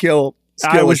been a skill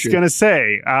I was issue. going to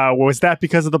say, was that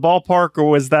because of the ballpark or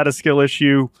was that a skill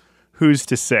issue? Who's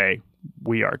to say?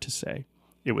 We are to say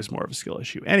it was more of a skill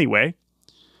issue. Anyway,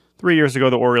 3 years ago,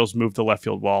 the Orioles moved the left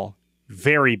field wall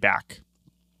very back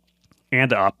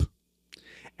and up.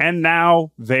 And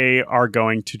now they are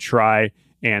going to try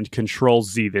and Control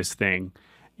Z this thing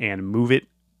and move it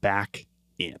back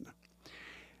in.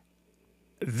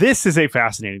 This is a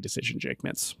fascinating decision, Jake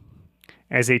Mintz.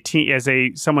 As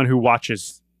someone who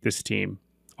watches this team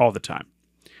all the time,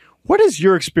 what has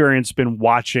your experience been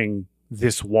watching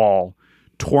this wall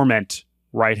torment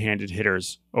right-handed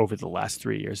hitters over the last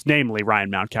 3 years, namely Ryan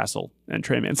Mountcastle and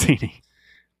Trey Mancini?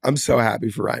 I'm so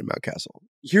happy for Ryan Mountcastle.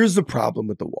 Here's the problem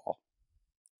with the wall,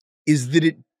 is that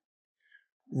it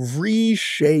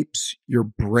reshapes your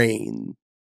brain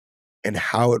and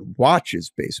how it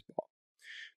watches baseball.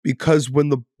 Because when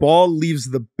the ball leaves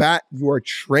the bat, you are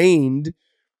trained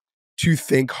to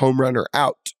think home run or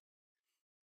out.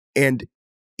 And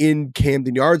in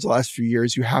Camden Yards the last few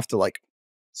years, you have to like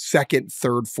second,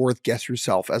 third, fourth guess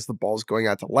yourself as the ball's going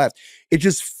out to left. It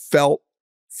just felt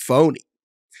phony.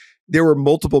 There were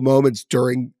multiple moments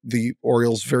during the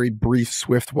Orioles' very brief,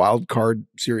 swift wild card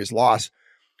series loss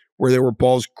where there were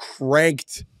balls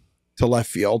cranked to left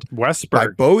field. Westberg, by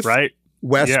both, right?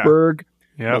 Westberg,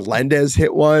 yeah. Melendez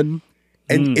hit one,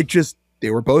 and they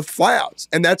were both flyouts,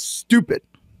 and that's stupid.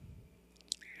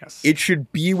 Yes. It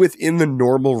should be within the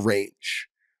normal range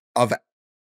of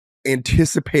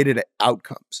anticipated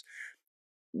outcomes.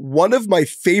 One of my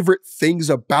favorite things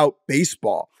about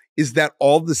baseball is that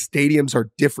all the stadiums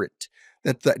are different,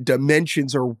 that the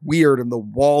dimensions are weird and the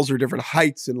walls are different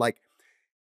heights, and like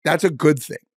that's a good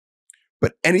thing.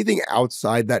 But anything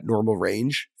outside that normal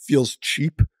range feels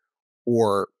cheap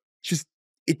or just,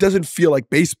 it doesn't feel like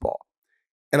baseball.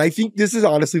 And I think this is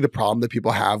honestly the problem that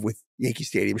people have with Yankee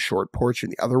Stadium short porch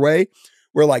and the other way,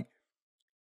 where like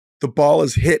the ball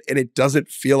is hit and it doesn't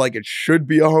feel like it should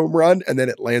be a home run and then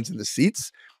it lands in the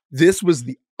seats. This was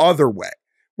the other way,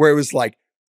 where it was like,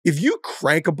 if you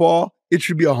crank a ball, it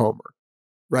should be a homer,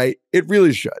 right? It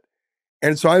really should.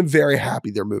 And so I'm very happy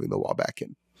they're moving the wall back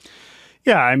in.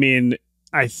 Yeah, I mean,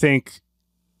 I think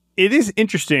it is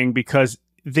interesting because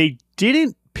they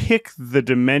didn't pick the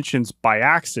dimensions by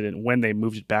accident when they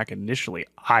moved it back initially,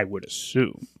 I would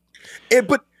assume.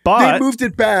 But they moved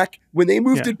it back. When they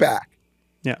moved it back,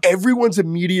 everyone's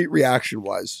immediate reaction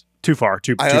was, too far,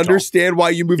 too I understand why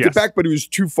you moved it back, but it was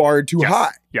too far and too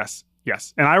high. Yes.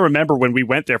 And I remember when we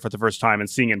went there for the first time and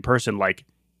seeing in person, like,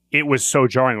 it was so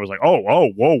jarring. It was like,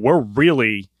 whoa, we're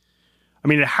really... I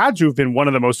mean, it had to have been one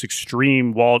of the most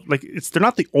extreme wall. Like, they're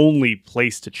not the only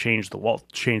place to change the wall,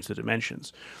 change the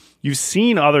dimensions. You've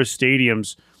seen other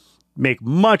stadiums make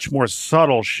much more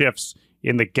subtle shifts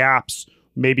in the gaps,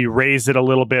 maybe raise it a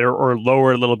little bit or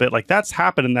lower it a little bit. Like, that's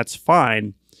happened and that's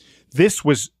fine. This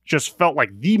was just felt like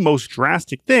the most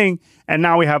drastic thing. And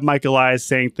now we have Mike Elias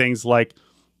saying things like,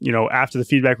 you know, after the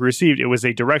feedback we received, it was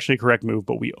a directionally correct move,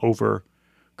 but we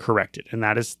over-corrected. And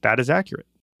that is accurate.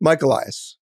 Mike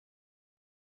Elias.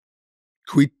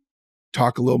 Can we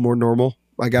talk a little more normal,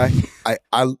 my guy?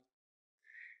 I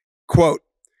quote,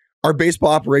 our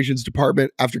baseball operations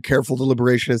department, after careful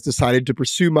deliberation, has decided to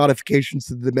pursue modifications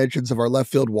to the dimensions of our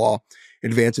left field wall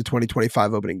in advance of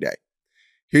 2025 opening day.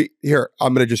 Here,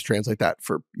 I'm going to just translate that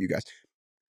for you guys.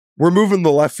 We're moving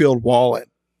the left field wall in.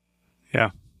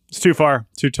 Yeah. It's too far,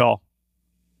 too tall.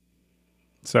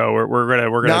 So we're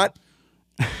gonna not.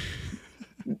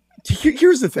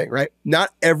 Here's the thing, right? Not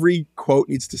every quote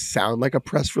needs to sound like a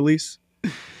press release.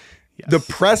 Yes. The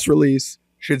press release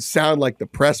should sound like the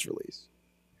press release,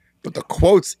 but the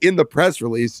quotes in the press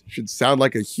release should sound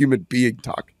like a human being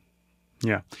talk.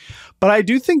 Yeah, but I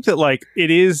do think that like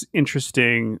it is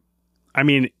interesting. I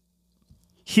mean,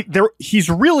 he's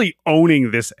really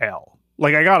owning this L.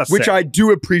 Like, I gotta say, which I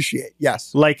do appreciate.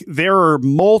 Yes, like there are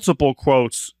multiple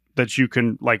quotes that you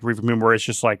can like remember where it's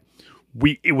just like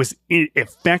it was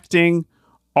affecting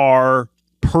are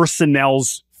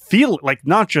personnel's feel, like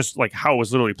not just like how it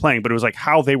was literally playing, but it was like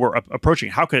how they were approaching.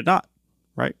 How could it not?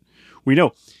 Right? We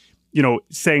know,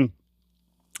 saying,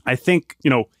 I think,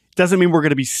 doesn't mean we're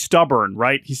going to be stubborn,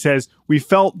 right? He says, we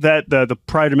felt that the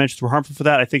prior dimensions were harmful for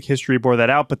that. I think history bore that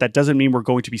out, but that doesn't mean we're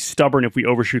going to be stubborn if we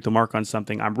overshoot the mark on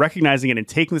something. I'm recognizing it and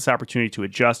taking this opportunity to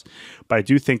adjust, but I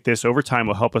do think this over time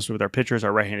will help us with our pitchers,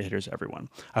 our right-handed hitters, everyone.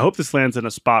 I hope this lands in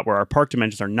a spot where our park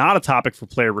dimensions are not a topic for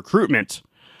player recruitment.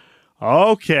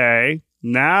 Okay,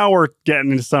 now we're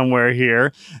getting into somewhere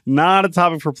here. Not a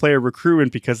topic for player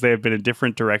recruitment because they have been in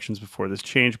different directions before this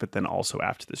change, but then also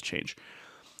after this change.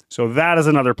 So that is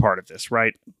another part of this,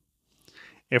 right?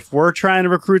 If we're trying to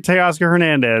recruit Teoscar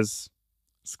Hernandez,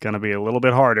 it's going to be a little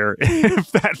bit harder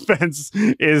if that fence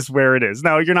is where it is.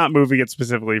 Now, you're not moving it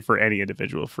specifically for any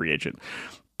individual free agent.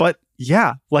 But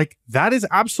yeah, like that is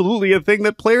absolutely a thing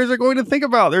that players are going to think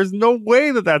about. There's no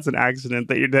way that that's an accident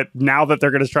that now that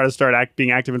they're going to try to start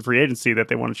being active in free agency that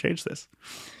they want to change this.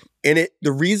 And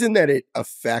the reason that it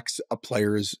affects a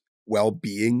player's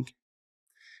well-being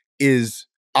is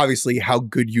obviously how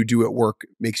good you do at work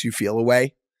makes you feel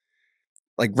away.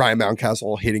 Like Ryan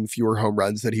Mountcastle hitting fewer home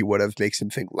runs than he would have makes him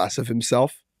think less of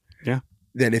himself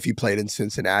than if he played in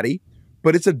Cincinnati.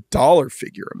 But it's a dollar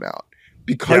figure amount.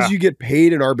 Because you get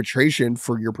paid in arbitration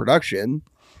for your production,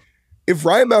 if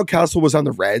Ryan Mountcastle was on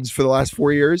the Reds for the last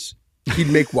 4 years, he'd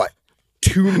make what?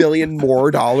 $2 million more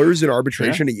in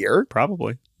arbitration a year?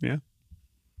 Probably. Yeah.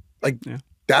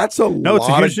 That's a lot it's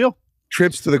a huge deal.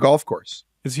 Trips to the golf course.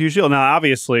 It's a huge deal. Now,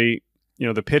 obviously,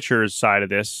 the pitcher's side of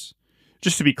this,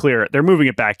 just to be clear, they're moving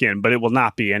it back in, but it will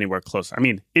not be anywhere close. I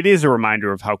mean, it is a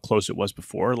reminder of how close it was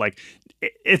before. Like,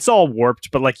 it's all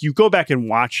warped, but like you go back and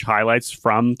watch highlights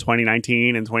from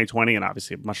 2019 and 2020, and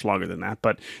obviously much longer than that,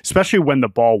 but especially when the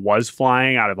ball was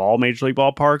flying out of all major league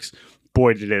ballparks,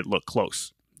 boy, did it look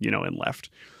close, and left.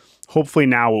 Hopefully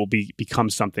now it will become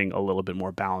something a little bit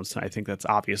more balanced. And I think that's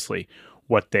obviously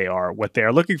what they are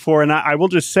looking for. And I will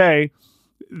just say,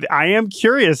 I am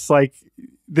curious, like,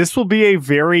 this will be a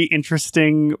very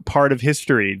interesting part of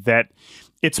history that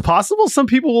it's possible some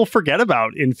people will forget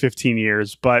about in 15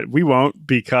 years, but we won't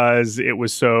because it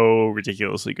was so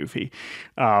ridiculously goofy.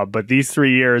 But these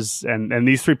 3 years and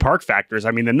these three park factors,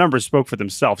 I mean, the numbers spoke for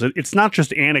themselves. It's not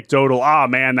just anecdotal,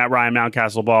 man, that Ryan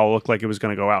Mountcastle ball looked like it was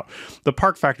going to go out. The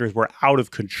park factors were out of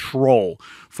control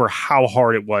for how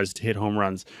hard it was to hit home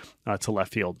runs to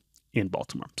left field in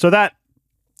Baltimore. So that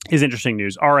is interesting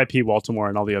news. RIP Baltimore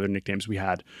and all the other nicknames we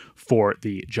had for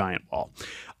the giant wall.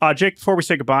 Jake, before we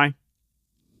say goodbye,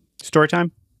 story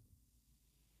time?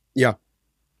 Yeah.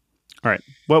 All right.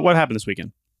 What happened this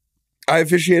weekend? I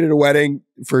officiated a wedding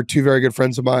for two very good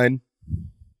friends of mine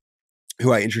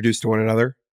who I introduced to one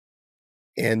another.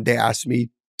 And they asked me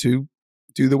to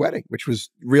do the wedding, which was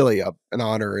really an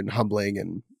honor and humbling.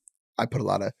 And I put a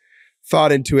lot of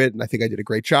thought into it. And I think I did a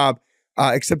great job.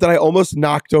 Except that I almost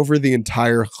knocked over the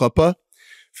entire chuppah.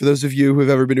 For those of you who have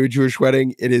ever been to a Jewish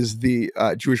wedding, it is the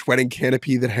Jewish wedding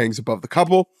canopy that hangs above the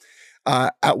couple.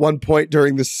 At one point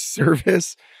during the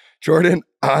service, Jordan,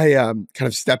 I kind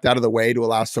of stepped out of the way to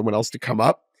allow someone else to come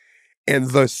up. And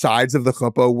the sides of the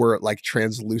chuppah were like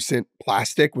translucent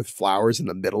plastic with flowers in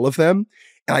the middle of them.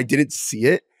 And I didn't see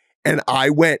it. And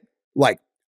I went like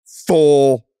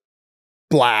full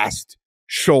blast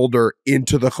shoulder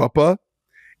into the chuppah.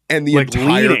 And the like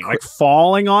entire leaning, like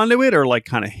falling onto it or like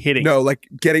kind of hitting? No, like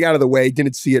getting out of the way,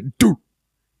 didn't see it.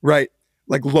 Right.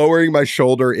 Like lowering my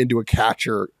shoulder into a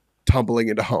catcher, tumbling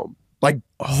into home. Like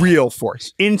real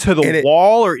force. Into the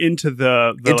wall or into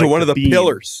the into like one of the beam?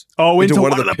 pillars. Oh, into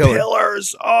one of the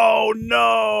pillars. Oh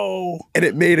no. And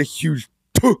it made a huge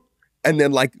and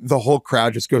then like the whole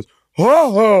crowd just goes,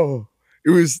 oh. It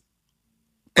was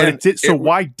But it did so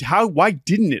why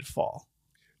didn't it fall?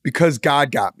 Because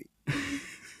God got me.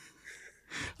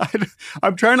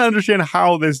 I'm trying to understand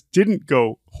how this didn't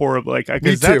go horribly. Like,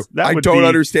 me too. I don't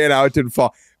understand how it didn't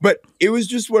fall. But it was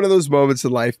just one of those moments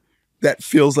in life that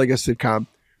feels like a sitcom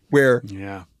where...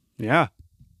 Yeah.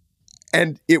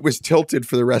 And it was tilted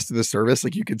for the rest of the service.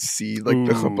 Like you could see like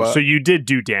the chuppah. So you did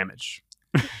do damage.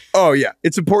 Oh, yeah.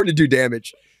 It's important to do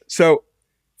damage. So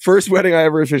first wedding I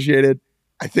ever officiated,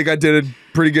 I think I did a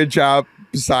pretty good job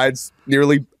besides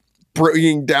nearly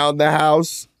bringing down the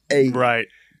house. Right.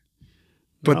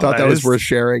 But thought that was worth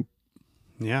sharing.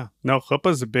 Yeah. No,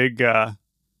 chuppah's a big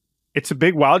it's a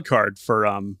big wild card for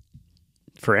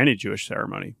any Jewish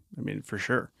ceremony. I mean, for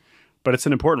sure. But it's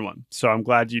an important one. So I'm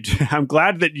glad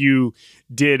that you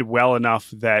did well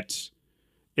enough that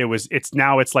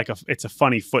it's a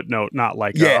funny footnote, not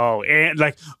like and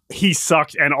like he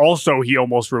sucked and also he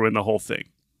almost ruined the whole thing.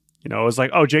 You know, it was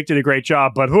like, oh, Jake did a great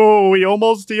job, but he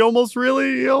almost did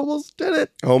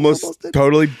it. Almost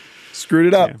totally screwed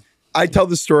it up. Yeah. I tell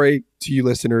the story to you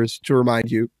listeners to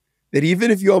remind you that even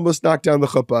if you almost knock down the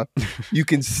chuppah, you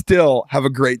can still have a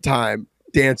great time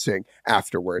dancing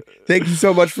afterward. Thank you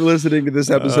so much for listening to this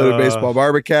episode of Baseball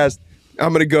Barbacast. I'm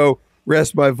going to go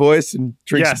rest my voice and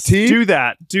drink some tea. Do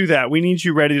that. We need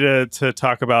you ready to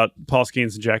talk about Paul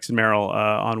Skeens and Jackson Merrill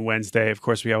on Wednesday. Of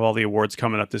course, we have all the awards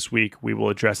coming up this week. We will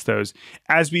address those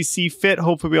as we see fit.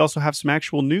 Hopefully, we also have some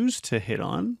actual news to hit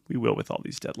on. We will with all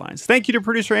these deadlines. Thank you to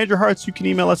producer Andrew Hartz. You can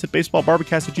email us at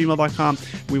baseballbarbacast@gmail.com.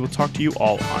 We will talk to you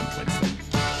all on Wednesday.